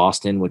from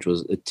Boston, which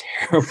was a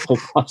terrible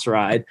bus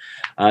ride.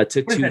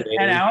 Took 2 days.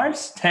 10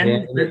 hours?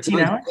 13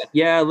 hours?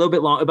 Yeah, a little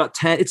bit long, about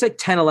 10. It's like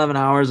 10, 11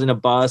 hours in a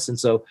bus. And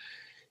so,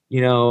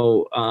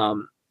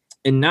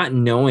 and not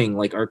knowing,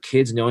 like, our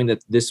kids knowing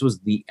that this was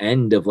the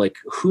end of, like,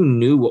 who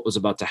knew what was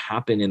about to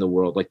happen in the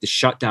world? Like, the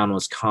shutdown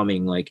was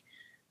coming, like,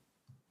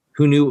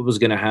 who knew what was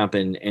going to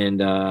happen?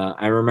 And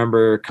I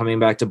remember coming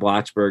back to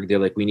Blacksburg, they're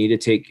like, we need to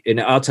take,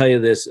 and I'll tell you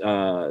this,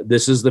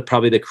 this is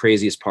probably the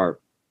craziest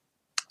part.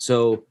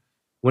 So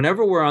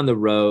whenever we're on the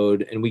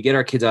road and we get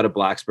our kids out of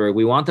Blacksburg,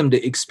 we want them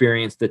to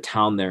experience the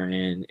town they're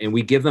in, and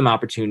we give them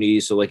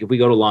opportunities. So, like, if we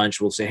go to lunch,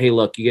 we'll say, hey,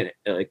 look, you get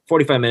like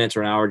 45 minutes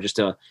or an hour just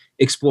to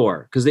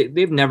explore, because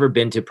they've never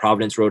been to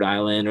Providence, Rhode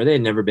Island, or they've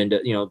never been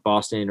to,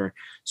 Boston, or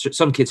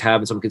some kids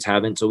have and some kids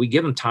haven't. So we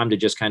give them time to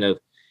just kind of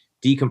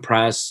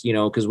decompress,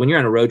 because when you're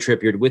on a road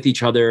trip, you're with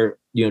each other,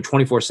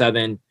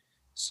 24/7.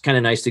 It's kind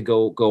of nice to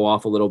go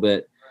off a little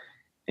bit.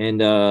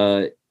 And,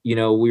 we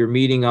were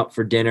meeting up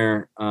for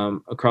dinner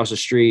across the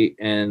street,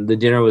 and the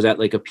dinner was at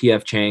like a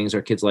PF Chang's.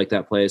 Our kids like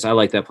that place. I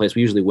like that place.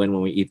 We usually win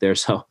when we eat there.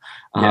 So,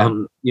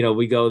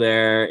 we go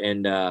there,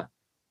 and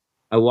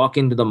I walk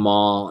into the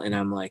mall and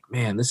I'm like,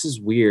 man, this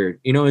is weird.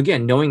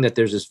 Again, knowing that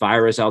there's this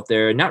virus out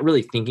there, not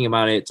really thinking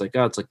about it. It's like,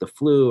 oh, it's like the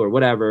flu or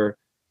whatever,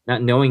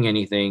 not knowing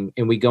anything.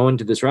 And we go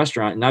into this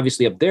restaurant, and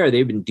obviously up there,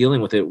 they've been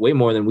dealing with it way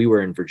more than we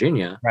were in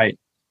Virginia. Right.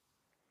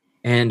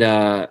 And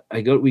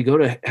we go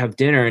to have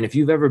dinner. And if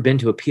you've ever been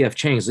to a PF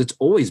Chang's, it's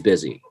always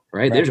busy,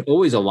 right? There's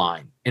always a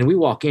line. And we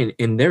walk in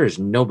and there is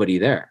nobody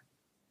there.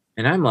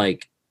 And I'm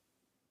like,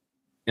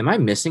 am I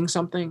missing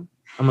something?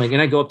 I'm like,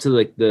 and I go up to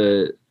like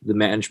the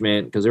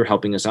management, because they're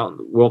helping us out,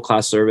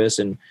 world-class service.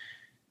 And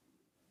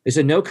they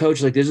said, no,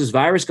 coach, like, there's this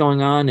virus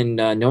going on, and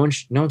no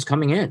one's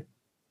coming in.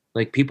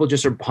 Like, people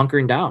just are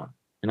hunkering down.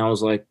 And I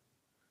was like,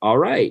 all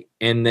right.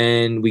 And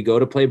then we go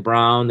to play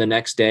Brown the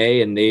next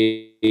day, and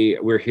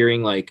we're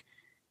hearing like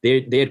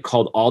they had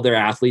called all their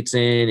athletes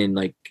in, and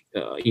like,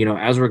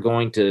 as we're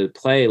going to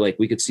play, like,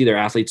 we could see their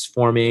athletes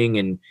forming,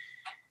 and,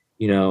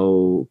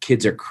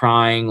 kids are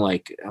crying.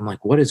 Like, I'm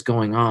like, what is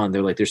going on?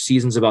 They're like, their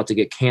season's about to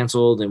get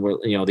canceled. And we're,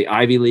 the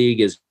Ivy League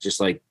is just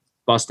like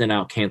busting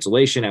out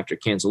cancellation after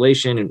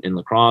cancellation in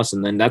lacrosse.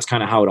 And then that's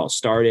kind of how it all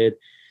started.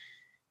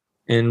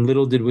 And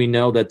little did we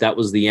know that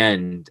was the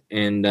end.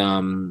 And,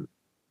 and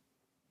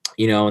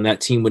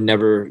that team would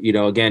never,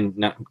 again,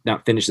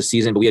 not finish the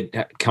season, but we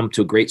had come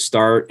to a great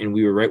start, and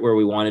we were right where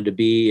we wanted to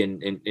be,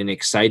 and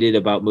excited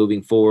about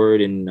moving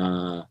forward. And,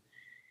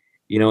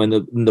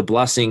 and the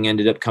blessing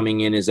ended up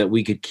coming in is that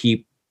we could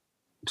keep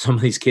some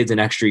of these kids an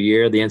extra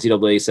year. The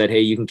NCAA said,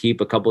 hey, you can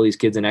keep a couple of these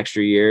kids an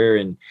extra year.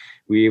 And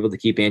we were able to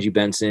keep Angie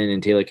Benson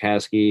and Taylor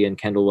Caskey and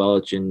Kendall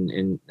Welch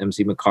and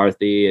MC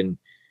McCarthy and,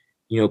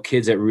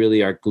 kids that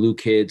really are glue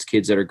kids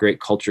that are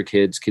great culture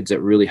kids that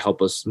really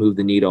help us move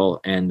the needle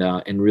and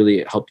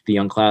really help the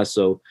young class.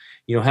 So,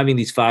 having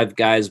these 5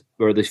 guys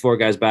or these 4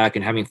 guys back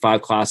and having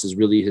 5 classes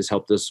really has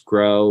helped us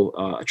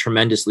grow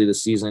tremendously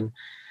this season.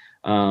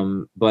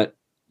 But,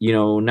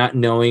 not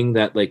knowing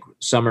that like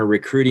summer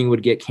recruiting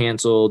would get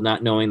canceled,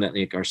 not knowing that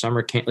like our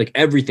summer like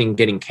everything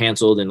getting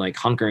canceled and like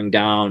hunkering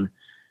down.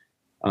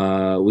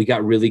 We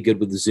got really good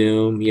with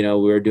Zoom. We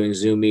were doing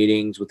Zoom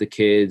meetings with the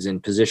kids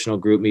and positional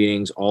group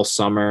meetings all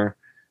summer.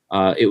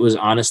 It was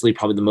honestly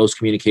probably the most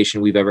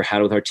communication we've ever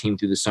had with our team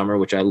through the summer,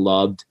 which I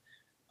loved.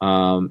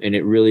 And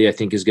it really, I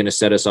think, is going to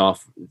set us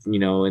off,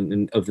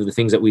 and of the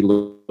things that we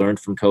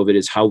learned from COVID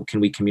is how can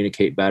we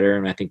communicate better.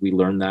 And I think we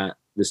learned that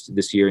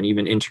this year, and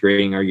even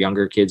integrating our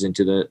younger kids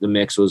into the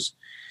mix was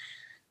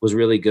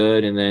really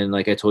good. And then,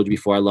 like I told you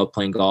before, I love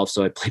playing golf.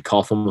 So I played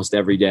golf almost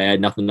every day. I had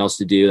nothing else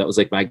to do. That was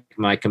like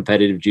my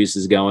competitive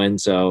juices going.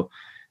 So,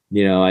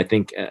 I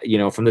think,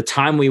 from the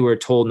time we were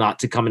told not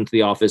to come into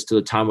the office to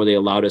the time where they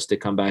allowed us to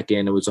come back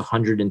in, it was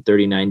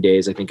 139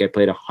 days. I think I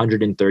played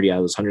 130 out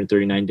of those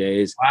 139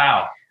 days.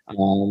 Wow.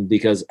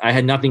 Because I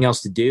had nothing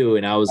else to do.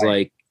 And I was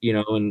like, it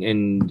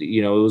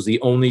was the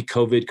only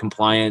COVID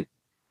compliant,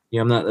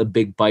 I'm not a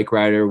big bike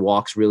rider,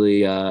 walks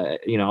really,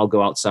 I'll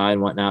go outside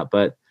and whatnot,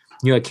 but,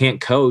 I can't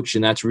coach,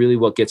 and that's really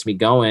what gets me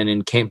going,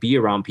 and can't be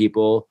around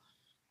people.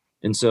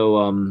 And so,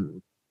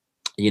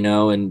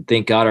 and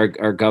thank God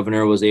our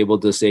governor was able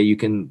to say, you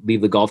can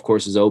leave the golf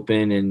courses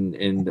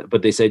open.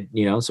 But they said,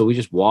 so we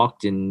just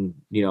walked, and,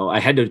 I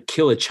had to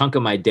kill a chunk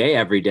of my day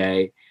every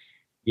day.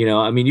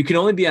 You can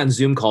only be on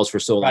Zoom calls for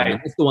so long. Right.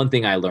 And that's the one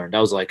thing I learned.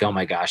 I was like, oh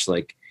my gosh,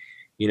 like,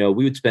 we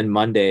would spend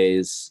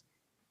Mondays,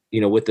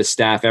 with the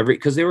staff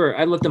because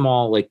I let them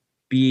all like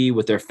be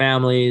with their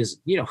families.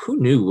 Who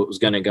knew what was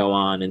going to go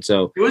on? And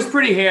so it was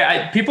pretty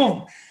here.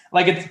 People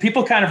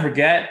kind of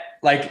forget,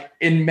 like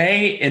in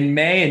May and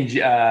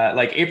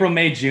like April,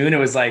 May, June, it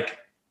was like,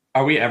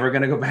 are we ever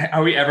going to go back?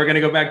 Are we ever going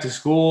to go back to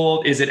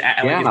school? Is it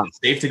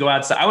safe to go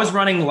outside? I was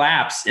running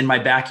laps in my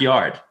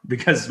backyard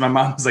because my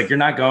mom was like, you're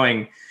not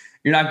going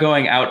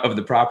out of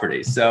the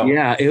property. So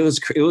yeah, it was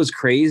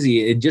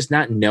crazy. And just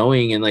not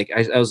knowing. And like,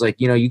 I was like,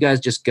 you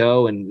guys just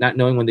go, and not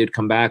knowing when they'd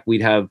come back,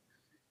 we'd have,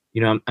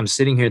 I'm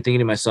sitting here thinking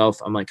to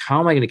myself, I'm like, how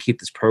am I going to keep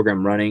this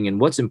program running,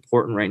 and what's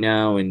important right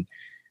now, and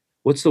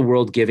what's the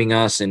world giving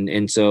us?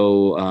 And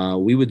so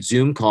we would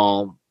Zoom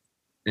call,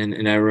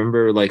 and I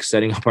remember like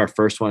setting up our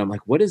first one. I'm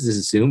like, what is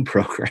this Zoom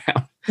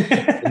program?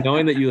 And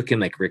knowing that you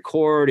can like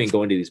record and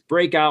go into these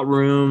breakout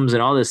rooms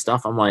and all this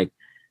stuff, I'm like,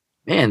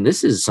 man,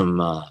 this is some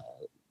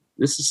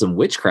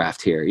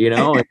witchcraft here, and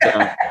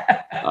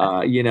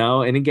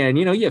again,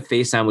 you have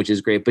FaceTime, which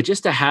is great, but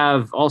just to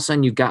have all of a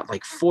sudden you've got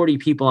like 40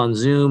 people on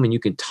Zoom and you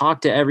can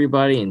talk to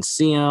everybody and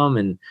see them.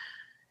 And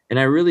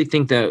I really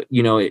think that,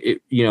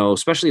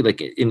 especially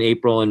like in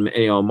April and,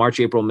 March,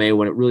 April, May,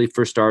 when it really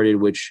first started,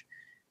 which,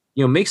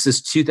 makes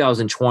this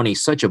 2020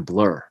 such a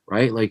blur,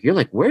 right? Like, you're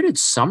like, where did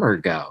summer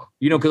go?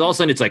 Cause all of a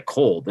sudden it's like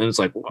cold, and it's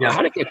like, how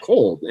did it get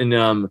cold? And,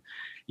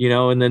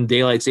 and then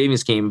daylight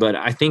savings came. But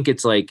I think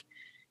it's like,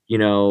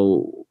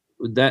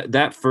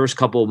 that first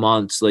couple of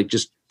months, like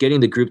just getting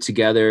the group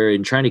together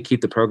and trying to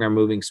keep the program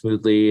moving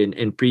smoothly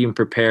and being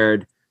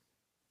prepared,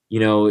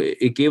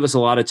 it gave us a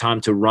lot of time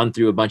to run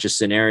through a bunch of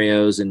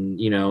scenarios. And,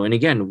 and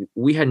again,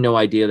 we had no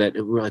idea that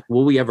we're like,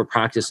 will we ever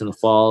practice in the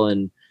fall?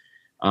 And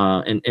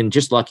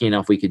just lucky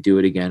enough we could do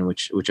it again,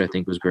 which I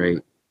think was great.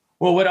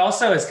 Well, what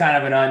also is kind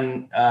of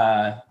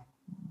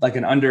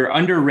an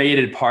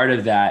underrated part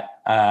of that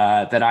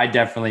I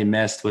definitely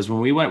missed was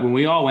when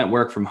we all went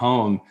work from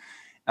home.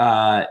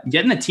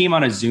 Getting the team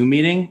on a Zoom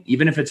meeting,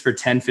 even if it's for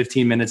 10,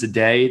 15 minutes a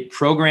day,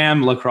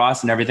 program,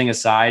 lacrosse and everything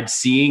aside,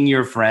 seeing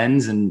your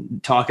friends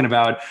and talking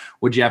about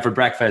what'd you have for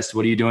breakfast?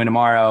 What are you doing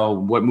tomorrow?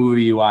 What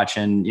movie are you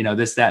watching?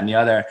 This, that, and the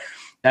other.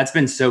 That's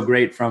been so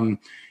great from,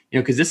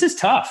 cause this is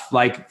tough,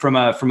 like from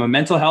a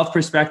mental health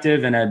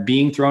perspective and a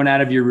being thrown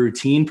out of your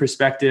routine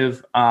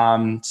perspective.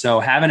 So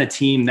having a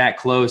team that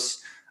close,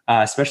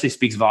 especially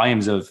speaks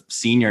volumes of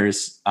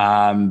seniors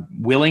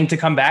willing to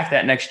come back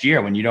that next year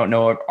when you don't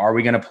know, are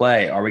we going to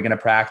play? Are we going to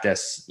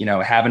practice?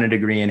 Having a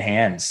degree in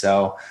hand.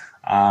 So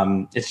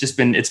it's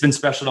been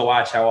special to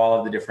watch how all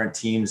of the different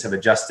teams have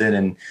adjusted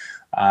and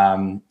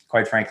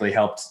quite frankly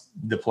helped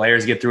the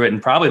players get through it,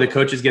 and probably the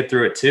coaches get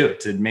through it too,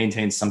 to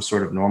maintain some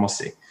sort of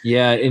normalcy.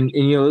 Yeah. And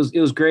it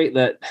was great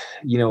that,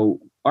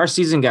 our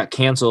season got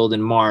canceled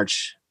in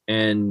March.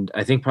 And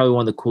I think probably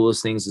one of the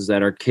coolest things is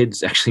that our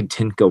kids actually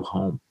didn't go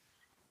home.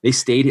 They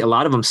stayed, a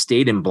lot of them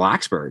stayed in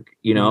Blacksburg,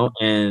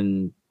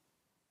 and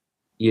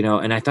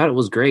I thought it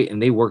was great.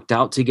 And they worked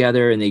out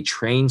together and they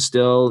trained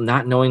still,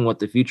 not knowing what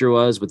the future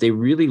was, but they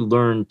really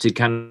learned to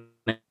kind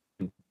of,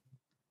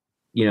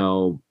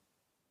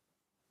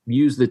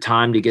 use the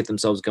time to get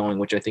themselves going,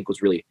 which I think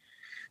was really,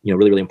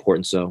 really, really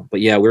important. So,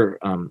 but yeah, we're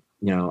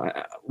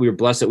we were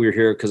blessed that we were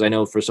here, because I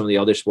know for some of the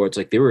other sports,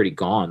 like they were already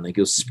gone. Like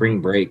it was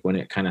spring break when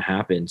it kind of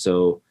happened.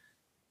 So,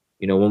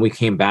 when we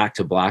came back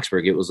to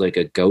Blacksburg, it was like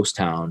a ghost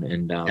town,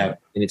 and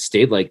it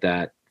stayed like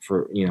that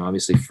for,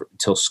 obviously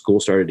until school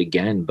started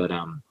again. But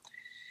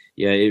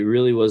yeah, it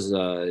really was,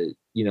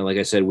 like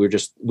I said, we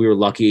were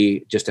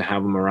lucky just to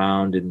have them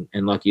around,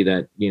 and lucky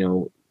that,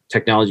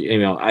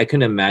 technology, I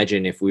couldn't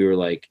imagine if we were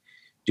like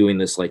doing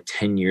this like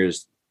 10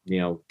 years,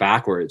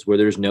 backwards, where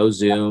there's no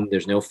Zoom,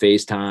 there's no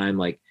FaceTime,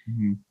 like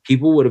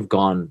people would have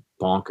gone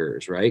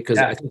bonkers, right? Because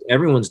I think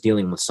everyone's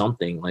dealing with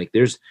something. Like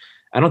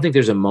I don't think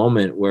there's a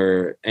moment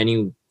where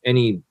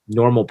any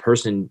normal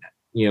person,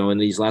 in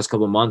these last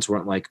couple of months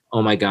weren't like,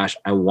 oh my gosh,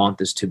 I want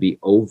this to be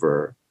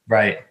over.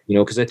 Right.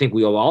 Because I think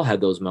we all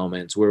had those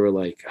moments where we're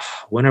like,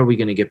 when are we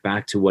going to get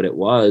back to what it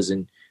was?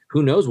 And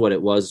who knows what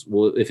it was,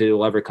 if it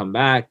will ever come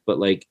back. But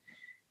like,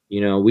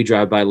 we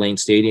drive by Lane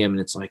Stadium and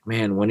it's like,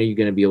 man, when are you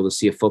going to be able to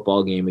see a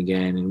football game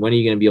again? And when are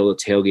you going to be able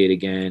to tailgate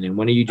again? And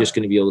when are you just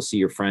going to be able to see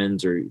your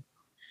friends, or,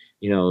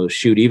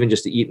 shoot, even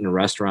just to eat in a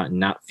restaurant and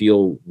not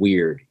feel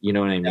weird? You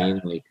know what I mean?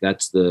 Yeah. Like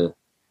that's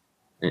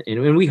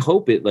and we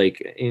hope it,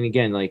 like, and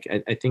again, like,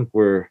 I think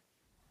who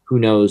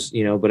knows,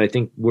 but I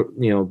think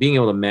we're, being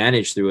able to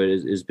manage through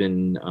it has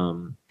been,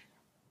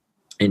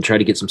 and try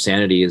to get some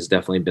sanity has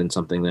definitely been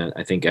something that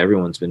I think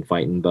everyone's been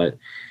fighting. But,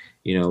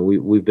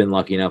 we've been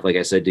lucky enough, like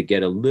I said, to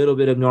get a little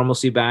bit of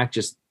normalcy back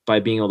just by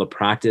being able to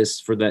practice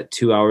for that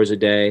 2 hours a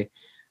day.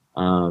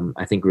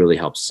 I think really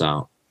helps us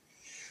out.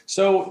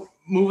 So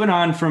moving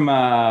on from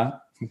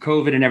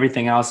COVID and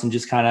everything else, and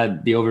just kind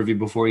of the overview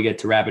before we get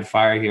to rapid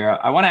fire here,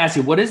 I want to ask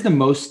you, what is the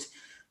most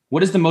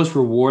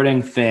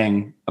rewarding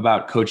thing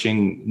about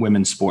coaching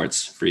women's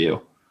sports for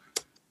you?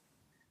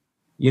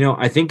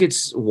 I think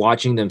it's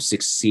watching them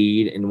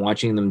succeed and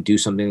watching them do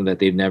something that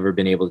they've never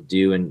been able to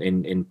do,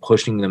 and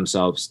pushing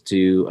themselves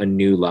to a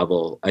new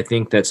level. I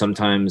think that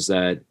sometimes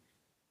that,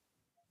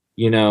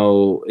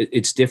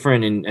 it's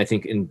different. And I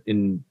think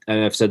and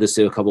I've said this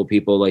to a couple of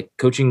people, like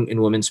coaching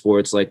in women's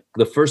sports, like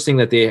the first thing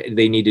that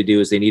they need to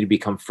do is they need to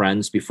become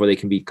friends before they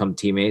can become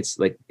teammates.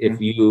 Like if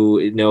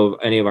you know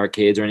any of our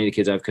kids or any of the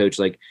kids I've coached,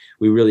 like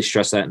we really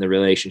stress that in the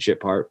relationship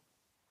part.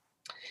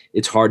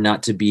 It's hard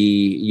not to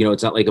be,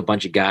 it's not like a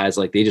bunch of guys,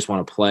 like they just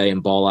want to play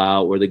and ball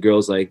out, where the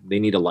girls, like they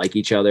need to like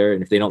each other.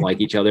 And if they don't like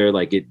each other,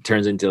 like it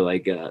turns into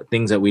like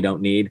things that we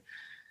don't need.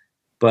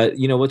 But,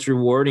 what's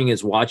rewarding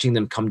is watching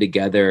them come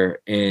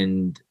together,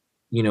 and,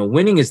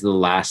 winning is the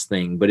last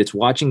thing, but it's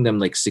watching them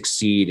like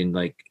succeed and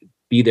like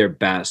be their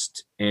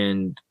best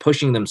and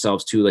pushing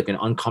themselves to like an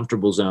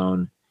uncomfortable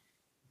zone,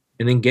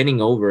 and then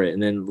getting over it,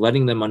 and then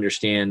letting them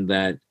understand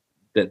that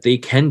they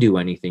can do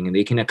anything and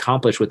they can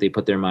accomplish what they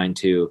put their mind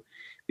to.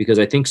 Because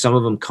I think some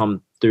of them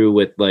come through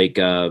with like,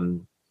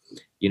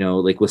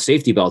 like with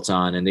safety belts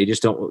on, and they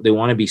just they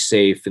want to be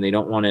safe, and they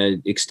don't want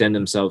to extend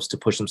themselves to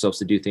push themselves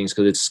to do things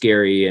because it's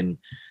scary. And,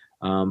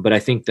 but I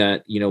think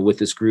that, with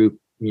this group,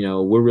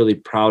 we're really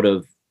proud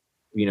of,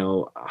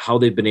 how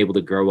they've been able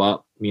to grow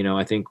up.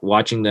 I think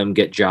watching them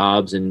get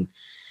jobs and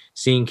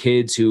seeing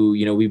kids who,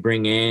 we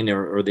bring in,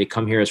 or they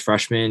come here as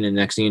freshmen, and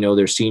next thing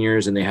they're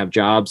seniors and they have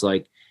jobs,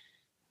 like,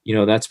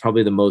 that's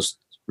probably the most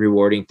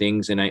rewarding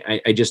things. And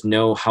I just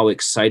know how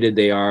excited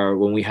they are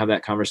when we have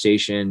that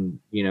conversation.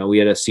 We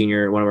had a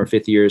senior, one of our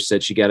fifth years,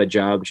 said she got a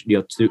job,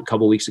 a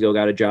couple of weeks ago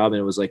got a job, and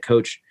it was like,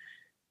 Coach,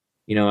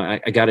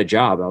 I got a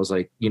job. I was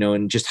like,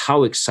 and just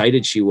how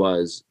excited she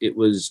was. It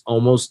was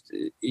almost,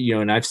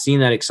 and I've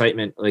seen that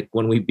excitement, like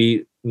when we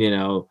beat,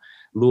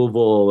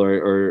 Louisville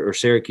or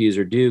Syracuse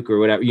or Duke or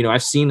whatever,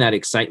 I've seen that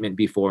excitement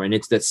before, and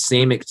it's that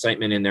same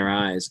excitement in their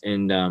eyes.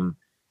 And,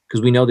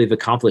 because we know they've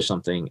accomplished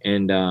something.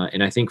 And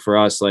I think for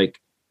us, like,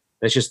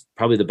 that's just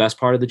probably the best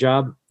part of the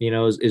job,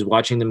 is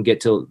watching them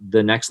get to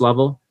the next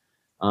level.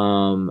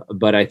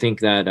 But I think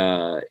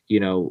that,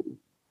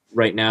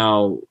 right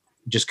now,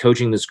 just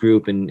coaching this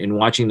group and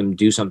watching them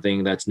do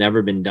something that's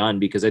never been done,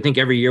 because I think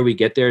every year we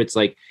get there, it's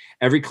like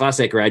every class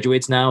that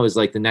graduates now is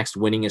like the next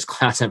winningest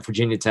class at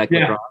Virginia Tech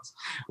Lacrosse,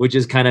 which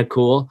is kind of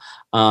cool.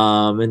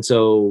 And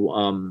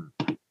so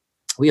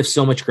we have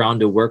so much ground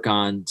to work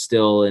on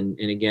still. And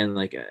again,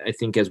 like, I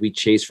think as we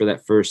chase for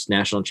that first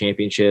national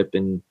championship,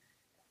 and,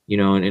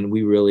 and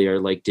we really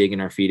are like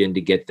digging our feet in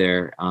to get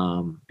there,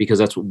 because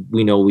that's what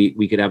we know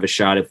we could have a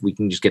shot if we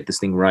can just get this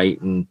thing right.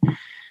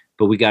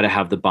 But we got to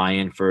have the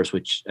buy-in first,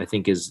 which I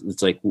think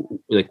it's like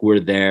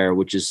we're there,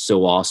 which is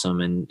so awesome.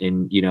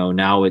 And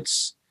now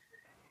it's,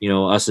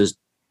 us as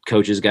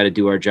coaches got to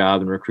do our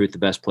job and recruit the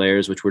best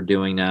players, which we're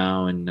doing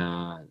now. And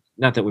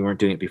not that we weren't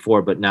doing it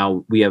before, but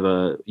now we have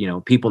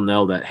people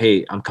know that,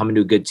 hey, I'm coming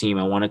to a good team.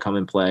 I want to come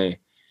and play.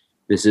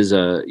 This is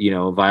a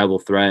viable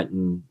threat,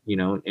 and,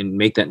 and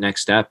make that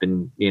next step.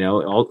 And,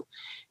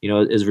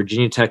 as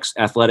Virginia Tech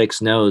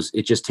athletics knows,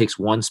 it just takes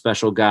one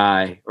special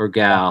guy or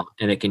gal,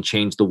 and it can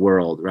change the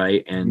world.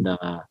 Right. And,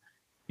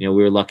 we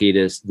were lucky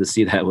to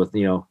see that with,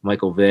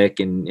 Michael Vick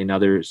and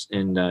others.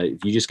 And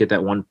if you just get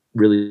that one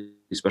really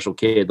special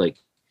kid, like,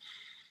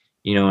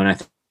 and I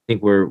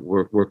think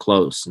we're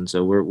close. And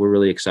so we're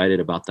really excited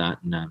about that,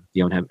 and,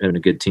 having a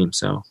good team.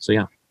 So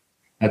yeah.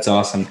 That's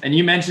awesome. And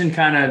you mentioned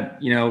kind of,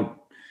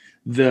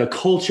 the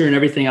culture and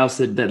everything else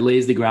that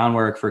lays the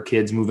groundwork for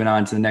kids moving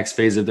on to the next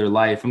phase of their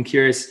life. I'm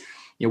curious,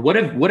 what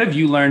have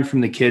you learned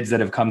from the kids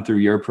that have come through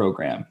your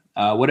program?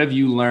 What have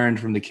you learned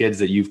from the kids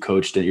that you've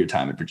coached at your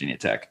time at Virginia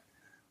Tech?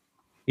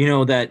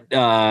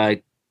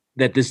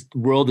 That this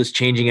world is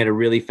changing at a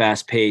really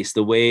fast pace.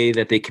 The way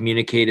that they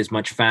communicate is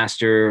much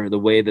faster. The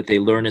way that they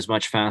learn is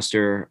much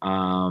faster.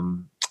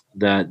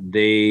 That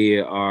they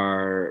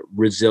are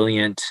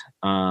resilient.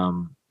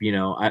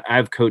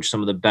 I've coached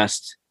some of the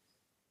best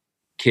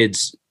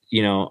kids,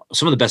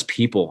 some of the best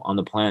people on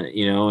the planet,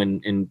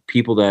 and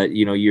people that,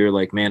 you're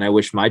like, man, I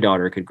wish my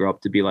daughter could grow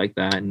up to be like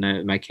that.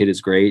 And my kid is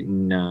great.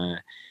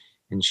 And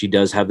she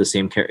does have the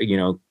same,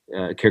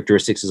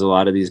 characteristics as a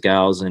lot of these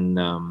gals. And,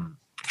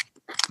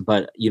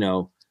 but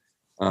some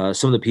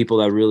of the people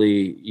that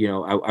really,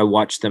 I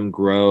watch them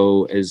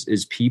grow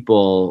as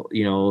people.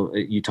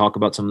 You talk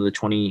about some of the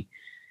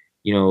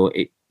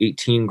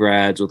 2018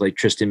 grads with like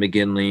Tristan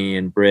McGinley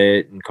and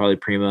Britt and Carly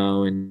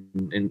Primo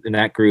and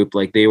that group.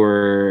 Like they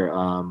were,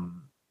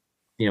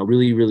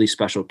 really, really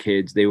special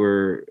kids. They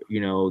were, they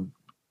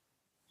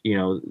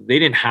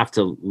didn't have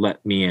to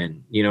let me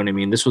in. You know what I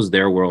mean? This was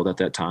their world at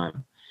that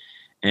time.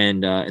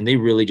 And they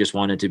really just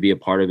wanted to be a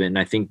part of it. And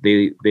I think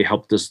they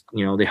helped us,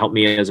 they helped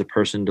me as a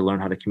person to learn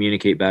how to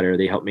communicate better.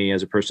 They helped me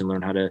as a person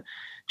learn how to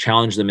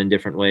challenge them in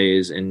different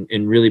ways and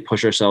really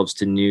push ourselves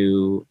to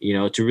new,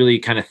 to really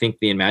kind of think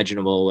the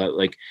imaginable.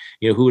 Like,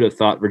 who would have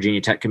thought Virginia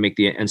Tech could make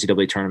the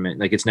NCAA tournament?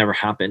 Like it's never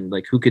happened.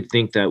 Like who could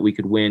think that we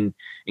could win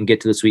and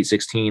get to the Sweet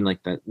 16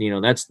 like that?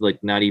 That's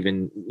like not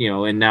even,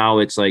 and now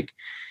it's like,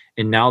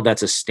 and now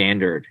that's a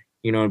standard,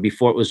 and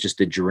before it was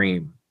just a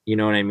dream. You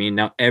know what I mean?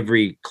 Now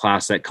every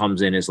class that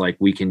comes in is like,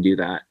 we can do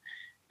that.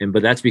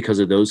 But that's because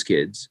of those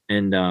kids.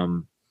 And,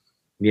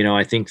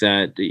 I think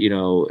that,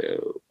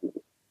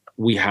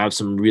 we have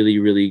some really,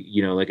 really,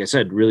 like I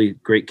said, really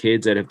great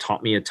kids that have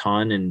taught me a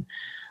ton, and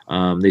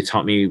they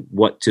taught me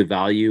what to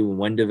value and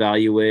when to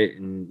value it.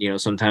 And,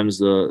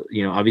 sometimes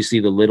obviously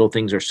the little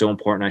things are so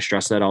important. I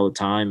stress that all the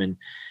time, and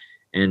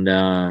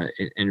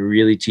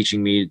really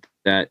teaching me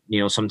that,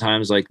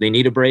 sometimes like they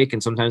need a break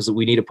and sometimes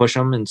we need to push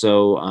them. And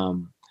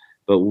so,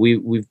 but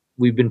we've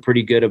been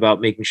pretty good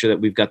about making sure that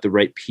we've got the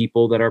right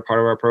people that are part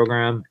of our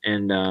program,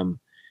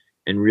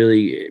 and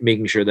really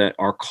making sure that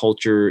our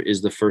culture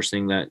is the first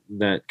thing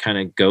that kind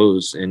of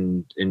goes,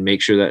 and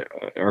make sure that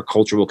our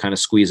culture will kind of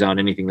squeeze out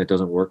anything that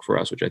doesn't work for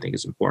us, which I think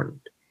is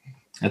important.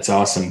 That's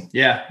awesome.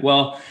 Yeah.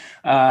 Well,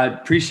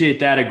 appreciate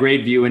that. A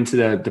great view into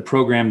the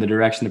program, the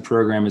direction the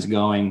program is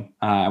going.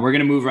 We're going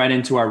to move right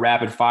into our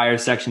rapid fire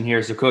section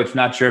here. So Coach, I'm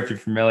not sure if you're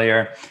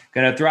familiar,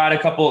 going to throw out a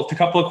couple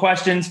of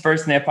questions.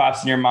 First thing that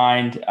pops in your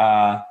mind,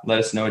 let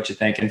us know what you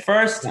think. And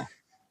first,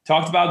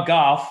 talked about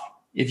golf.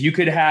 If you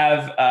could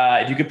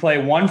play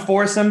one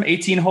foursome,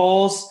 18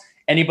 holes,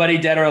 anybody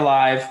dead or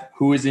alive,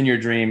 who is in your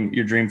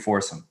dream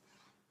foursome?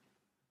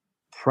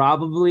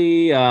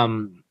 Probably, I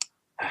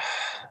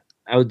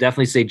would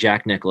definitely say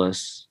Jack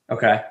Nicklaus.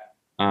 Okay.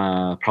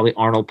 Probably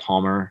Arnold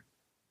Palmer.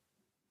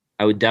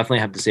 I would definitely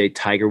have to say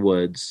Tiger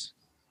Woods.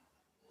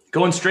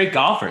 Going straight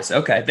golfers.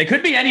 Okay. They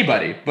could be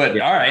anybody, but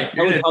yeah. All right.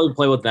 I would probably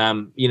play with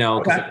them,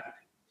 Okay.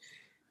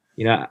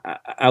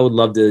 I would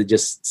love to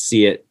just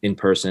see it in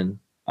person.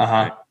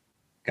 Uh-huh.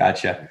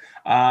 Gotcha.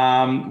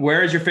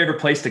 Where is your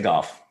favorite place to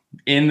golf?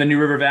 In the New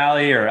River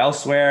Valley or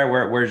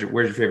elsewhere? Where's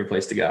your favorite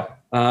place to go?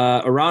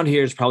 Around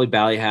here is probably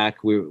Ballyhack.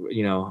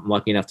 I'm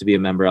lucky enough to be a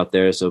member out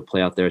there, so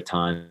play out there a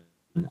ton.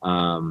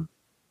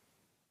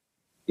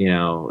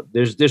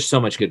 There's so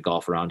much good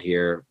golf around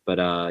here, but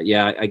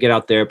I get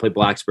out there, play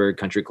Blacksburg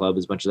Country Club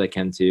as much as I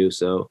can too.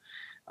 So,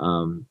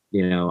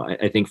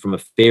 I think from a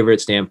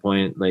favorite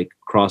standpoint, like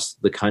across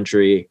the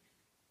country,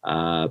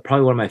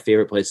 probably one of my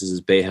favorite places is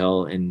Bay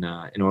Hill in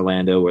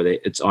Orlando, where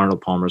it's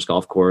Arnold Palmer's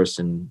golf course,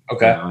 and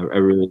okay, I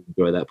really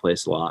enjoy that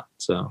place a lot.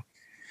 So,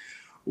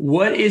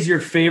 what is your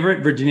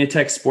favorite Virginia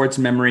Tech sports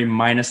memory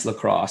minus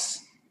lacrosse?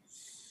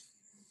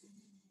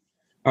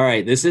 All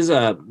right, this is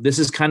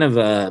kind of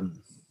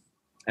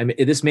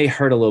this may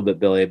hurt a little bit,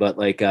 Billy, but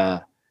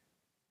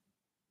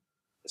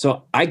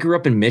so I grew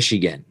up in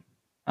Michigan,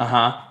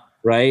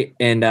 right,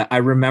 and I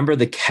remember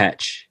the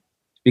catch,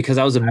 because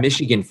I was a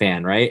Michigan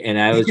fan, right? And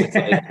I was just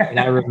like, and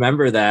I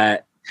remember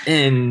that.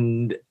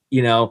 And,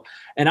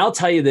 and I'll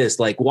tell you this,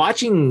 like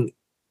watching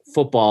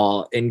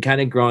football and kind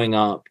of growing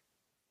up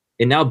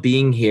and now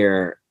being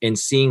here and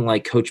seeing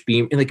like Coach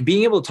Beamer, and like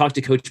being able to talk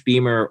to Coach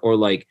Beamer or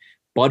like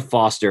Bud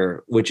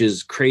Foster, which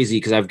is crazy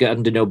because I've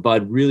gotten to know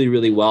Bud really,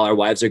 really well. Our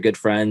wives are good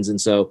friends.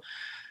 And so,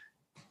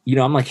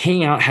 I'm like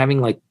hanging out, having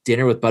like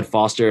dinner with Bud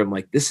Foster. I'm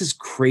like, this is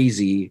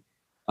crazy.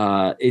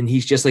 And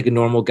he's just like a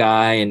normal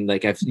guy. And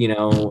like, I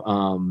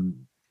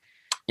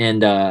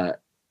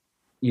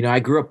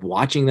grew up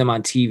watching them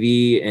on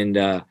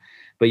TV,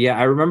 but yeah,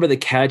 I remember the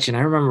catch, and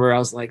I remember I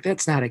was like,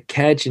 that's not a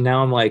catch. And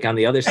now I'm like on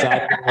the other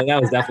side,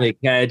 that was definitely a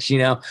catch,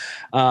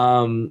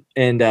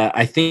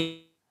 I think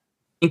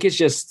think it's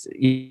just,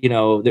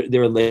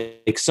 there are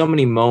like so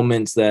many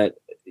moments that,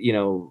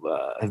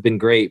 have been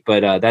great,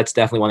 but that's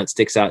definitely one that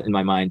sticks out in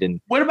my mind. And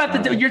what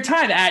about your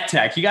time at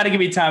Tech? You got to give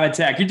me time at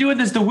Tech. You're doing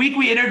this the week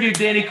we interviewed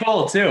Danny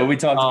Cole too. We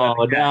talked about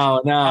it.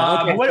 No.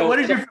 Okay,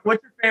 what's your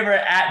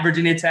favorite at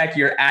Virginia Tech?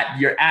 You're at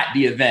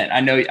the event.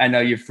 I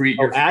know you're free.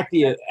 You're at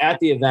the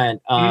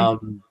event.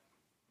 Mm-hmm.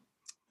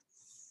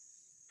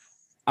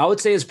 I would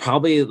say it's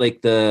probably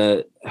like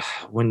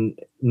when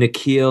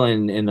Nikhil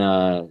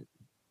and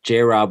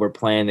J-Rob were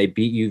playing, they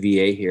beat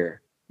UVA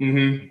here.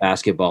 Mm-hmm.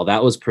 Basketball.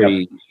 That was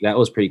pretty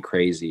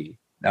crazy.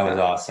 That was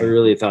awesome. I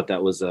really thought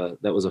that was a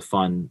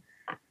fun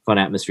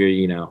atmosphere.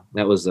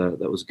 That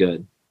was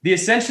good. The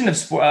ascension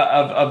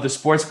of the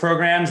sports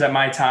programs at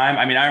my time.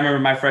 I mean, I remember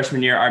my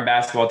freshman year, our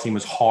basketball team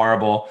was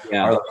horrible.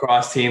 Yeah. Our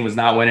lacrosse team was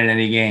not winning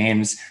any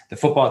games. The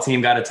football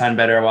team got a ton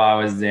better while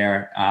I was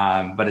there.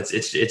 But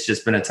it's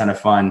just been a ton of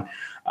fun.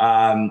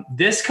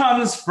 This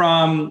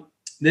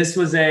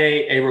was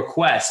a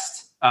request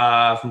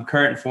from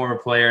current and former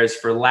players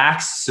for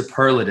lax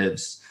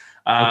superlatives.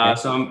 Okay.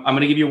 So I'm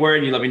going to give you a word,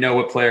 and you let me know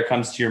what player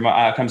comes to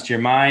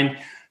your mind.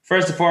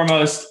 First and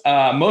foremost,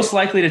 most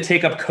likely to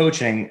take up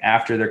coaching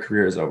after their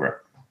career is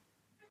over.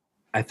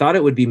 I thought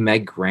it would be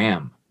Meg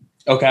Graham.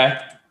 Okay.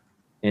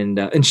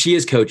 And she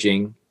is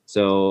coaching.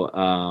 So,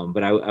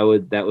 but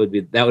that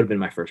would have been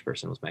my first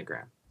person, was Meg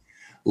Graham.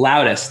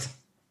 Loudest.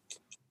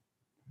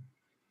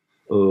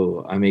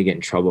 Oh, I may get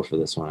in trouble for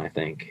this one, I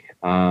think.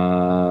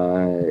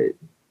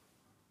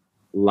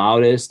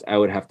 Loudest, I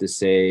would have to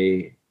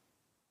say,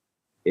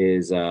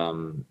 is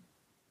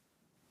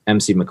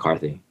MC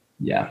McCarthy.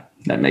 Yeah,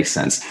 that makes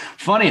sense.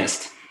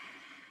 Funniest.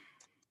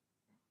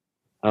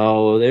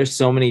 Oh, there's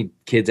so many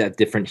kids that have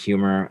different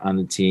humor on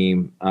the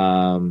team.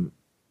 I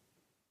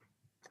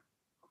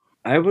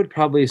would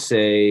probably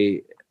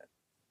say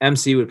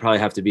MC would probably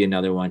have to be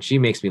another one. She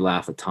makes me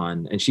laugh a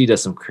ton, and she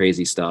does some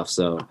crazy stuff.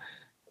 So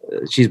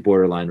she's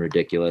borderline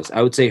ridiculous.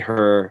 I would say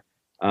her,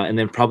 and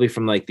then probably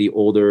from like the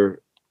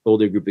older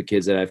group of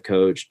kids that I've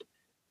coached.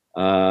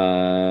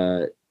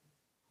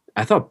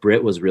 I thought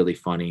Britt was really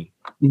funny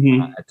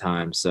at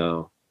times.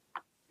 So,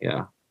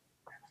 yeah.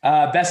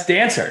 Best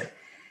dancer.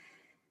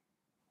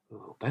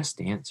 Ooh, best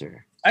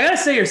dancer. I gotta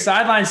say, your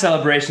sideline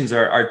celebrations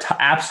are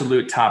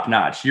absolute top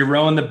notch. You're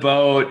rowing the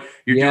boat.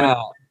 You're doing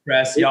the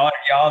press. Y'all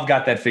have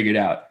got that figured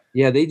out.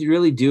 Yeah, they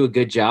really do a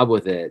good job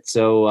with it.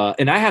 So,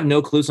 and I have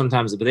no clue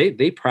sometimes, but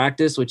they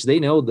practice, which they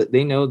know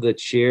the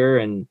cheer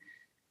and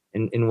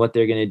what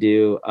they're gonna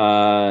do.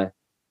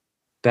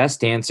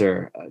 Best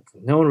dancer.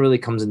 No one really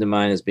comes into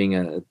mind as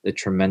being a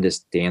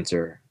tremendous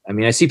dancer. I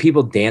mean, I see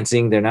people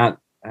dancing. They're not.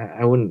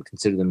 I wouldn't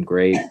consider them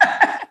great.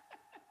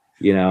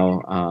 We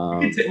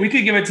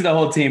could give it to the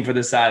whole team for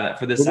the sideline.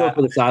 For the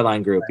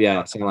sideline group,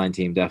 yeah, sideline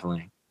team,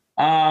 definitely.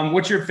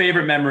 What's your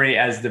favorite memory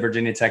as the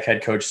Virginia Tech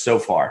head coach so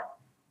far?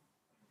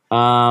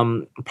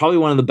 Probably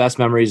one of the best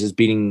memories is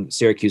beating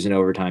Syracuse in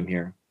overtime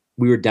here.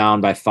 We were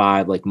down by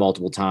 5 like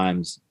multiple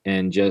times,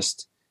 and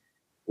just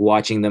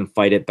watching them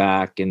fight it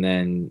back, and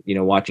then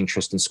watching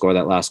Tristan score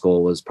that last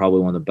goal was probably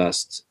one of the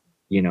best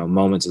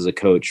moments as a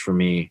coach for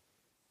me,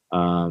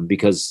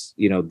 because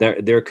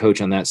their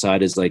coach on that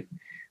side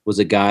was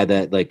a guy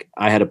that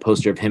I had a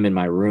poster of him in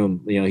my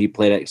room. He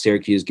played at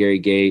Syracuse, Gary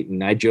Gate,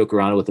 and I joke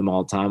around with him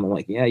all the time. I'm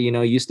like, yeah,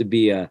 used to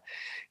be I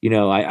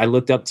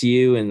looked up to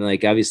you, and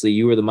obviously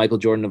you were the Michael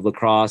Jordan of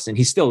lacrosse, and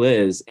he still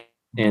is.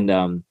 And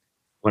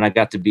when I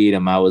got to beat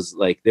him, I was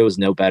like, there was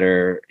no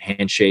better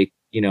handshake,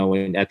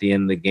 at the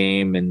end of the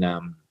game,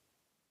 and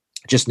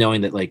just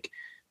knowing that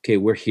okay,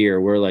 we're here,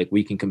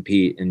 we can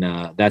compete, and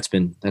that's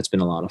been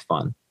a lot of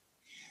fun.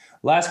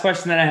 Last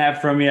question that I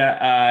have from you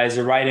is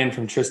a write-in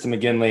from Tristan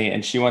McGinley,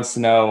 and she wants to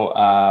know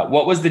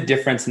what was the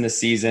difference in the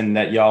season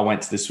that y'all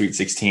went to the Sweet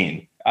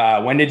 16?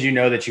 When did you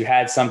know that you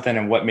had something,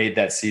 and what made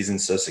that season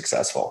so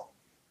successful?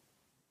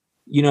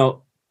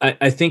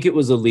 I think it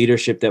was the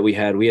leadership that we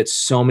had. We had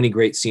so many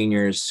great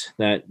seniors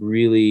that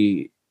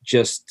really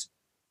just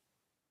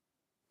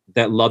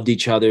that loved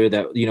each other,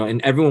 that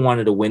and everyone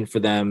wanted to win for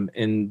them,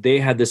 and they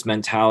had this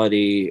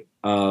mentality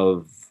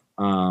of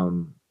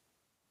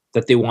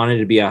that they wanted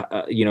to be a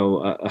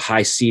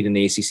high seed in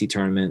the ACC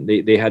tournament.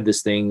 They had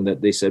this thing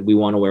that they said, we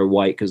want to wear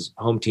white because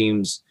home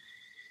teams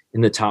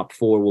in the top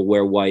 4 will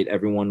wear white.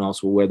 Everyone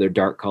else will wear their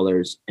dark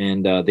colors.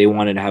 And they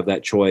wanted to have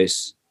that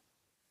choice.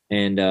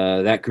 And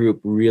that group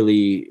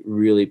really,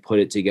 really put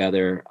it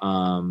together.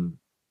 And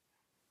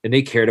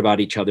they cared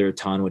about each other a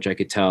ton, which I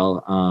could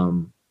tell.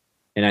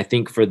 And I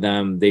think for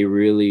them, they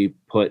really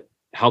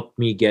helped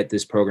me get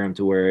this program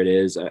to where it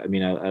is. I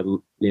mean,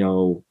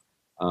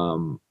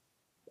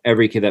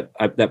 every kid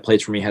that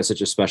plays for me has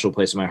such a special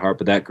place in my heart,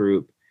 but that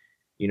group,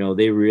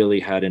 they really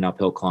had an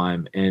uphill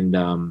climb. And,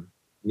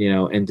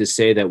 and to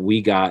say that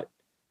we got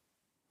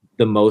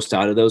the most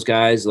out of those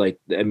guys,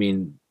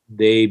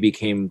 they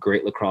became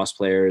great lacrosse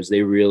players.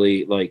 They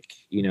really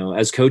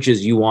as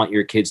coaches, you want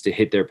your kids to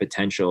hit their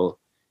potential.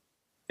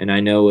 And I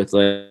know with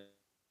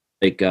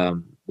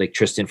like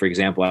Tristan, for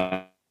example,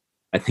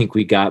 I think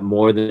we got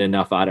more than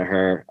enough out of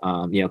her.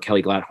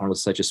 Kelly Gladhorn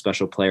was such a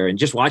special player, and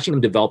just watching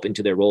them develop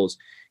into their roles,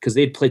 because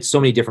they'd played so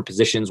many different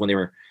positions when they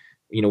were,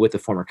 with the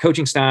former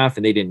coaching staff,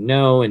 and they didn't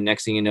know. And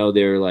next thing you know,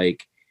 they're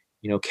like,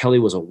 Kelly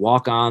was a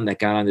walk-on that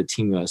got on the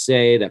Team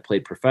USA, that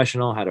played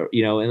professional,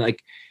 and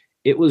like,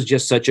 it was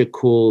just such a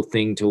cool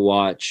thing to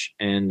watch.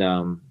 And,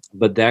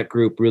 but that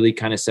group really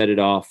kind of set it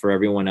off for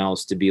everyone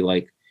else to be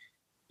like,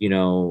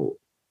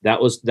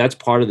 that's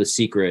part of the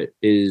secret,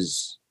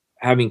 is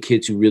having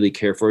kids who really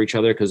care for each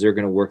other, because they're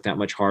going to work that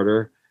much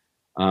harder.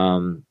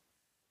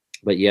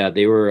 But yeah,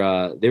 they were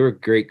a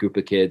great group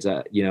of kids,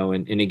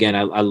 and again,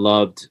 I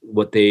loved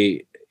what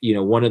they,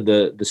 one of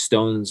the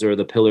stones or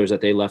the pillars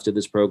that they left of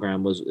this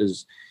program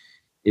is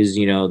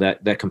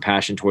that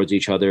compassion towards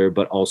each other,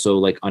 but also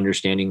like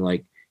understanding,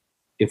 like,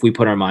 if we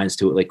put our minds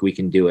to it, like, we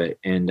can do it.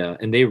 And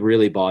they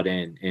really bought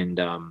in,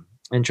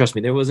 and trust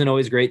me, there wasn't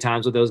always great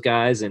times with those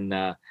guys. And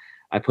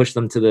I pushed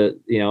them to the,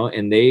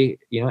 and they,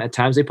 at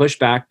times they pushed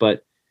back,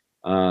 but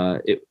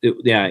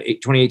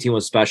 2018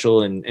 was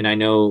special. And I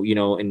know,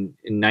 in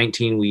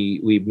 19,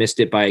 we missed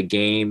it by a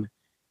game.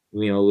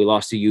 We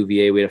lost to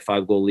UVA. We had a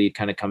 5-goal lead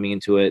kind of coming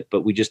into it,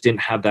 but we just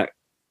didn't have that.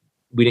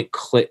 We didn't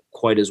click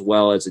quite as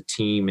well as a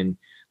team. And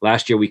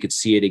last year we could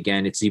see it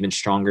again. It's even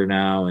stronger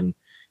now. And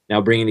now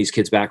bringing these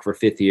kids back for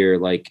 5th year,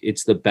 like,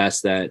 it's the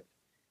best that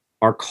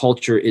our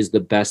culture is, the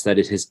best that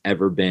it has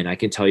ever been. I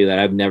can tell you that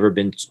I've never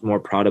been more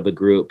proud of a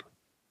group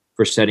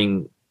for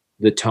setting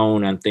the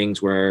tone on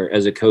things where,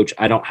 as a coach,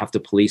 I don't have to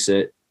police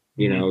it.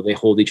 They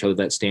hold each other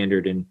that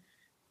standard. And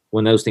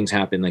when those things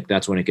happen, like,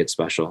 that's when it gets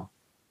special.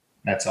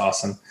 That's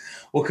awesome.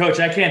 Well, Coach,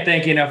 I can't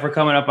thank you enough for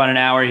coming up on an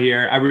hour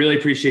here. I really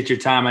appreciate your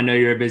time. I know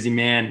you're a busy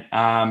man,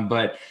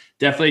 but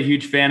definitely a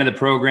huge fan of the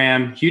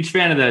program. Huge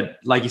fan of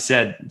like you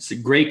said,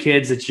 great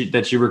kids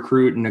that you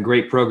recruit, and a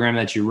great program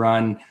that you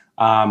run.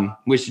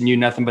 Wishing you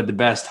nothing but the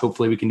best.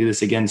 Hopefully we can do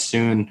this again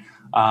soon.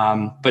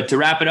 But to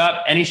wrap it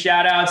up, any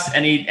shout outs,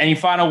 any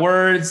final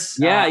words?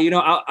 Yeah.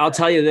 I'll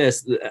tell you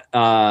this,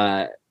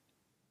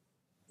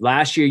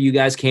 last year you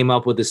guys came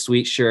up with a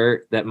sweet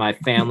shirt that my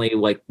family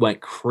went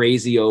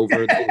crazy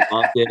over. They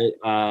loved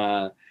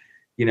it.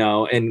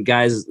 And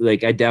guys,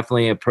 like, I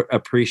definitely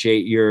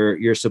appreciate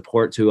your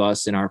support to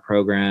us in our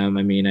program.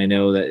 I mean, I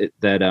know that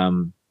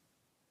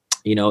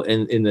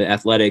in the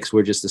athletics,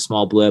 we're just a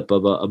small blip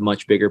of a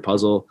much bigger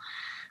puzzle.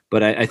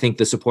 But I think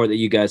the support that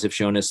you guys have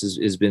shown us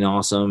has been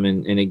awesome.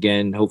 And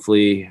again,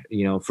 hopefully,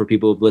 for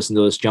people who've listened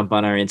to us, jump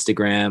on our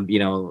Instagram,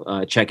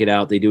 check it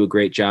out. They do a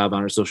great job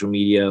on our social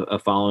media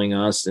of following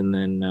us. And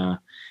then,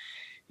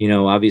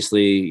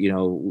 obviously,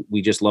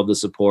 we just love the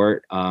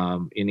support.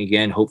 And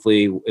again,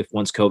 hopefully, if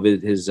once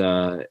COVID has,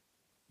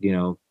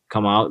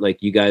 come out,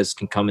 like, you guys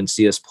can come and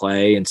see us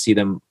play and see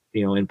them,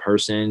 in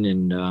person.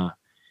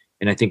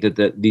 And I think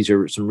that these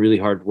are some really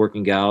hard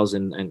working gals,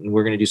 and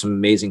we're going to do some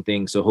amazing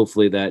things. So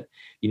hopefully that,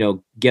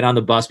 get on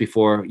the bus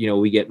before,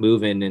 we get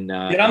moving, and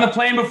get on the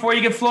plane before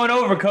you get flown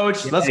over,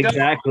 Coach. Let's go.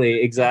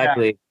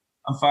 Exactly. Yeah.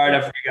 I'm fired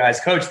up for you guys.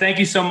 Coach, thank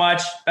you so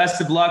much. Best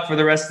of luck for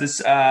the rest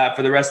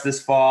of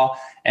this fall,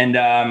 and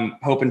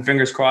hoping,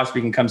 fingers crossed,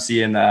 we can come see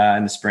you in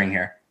the spring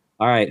here.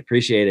 All right.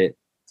 Appreciate it.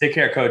 Take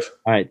care, Coach.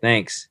 All right.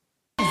 Thanks.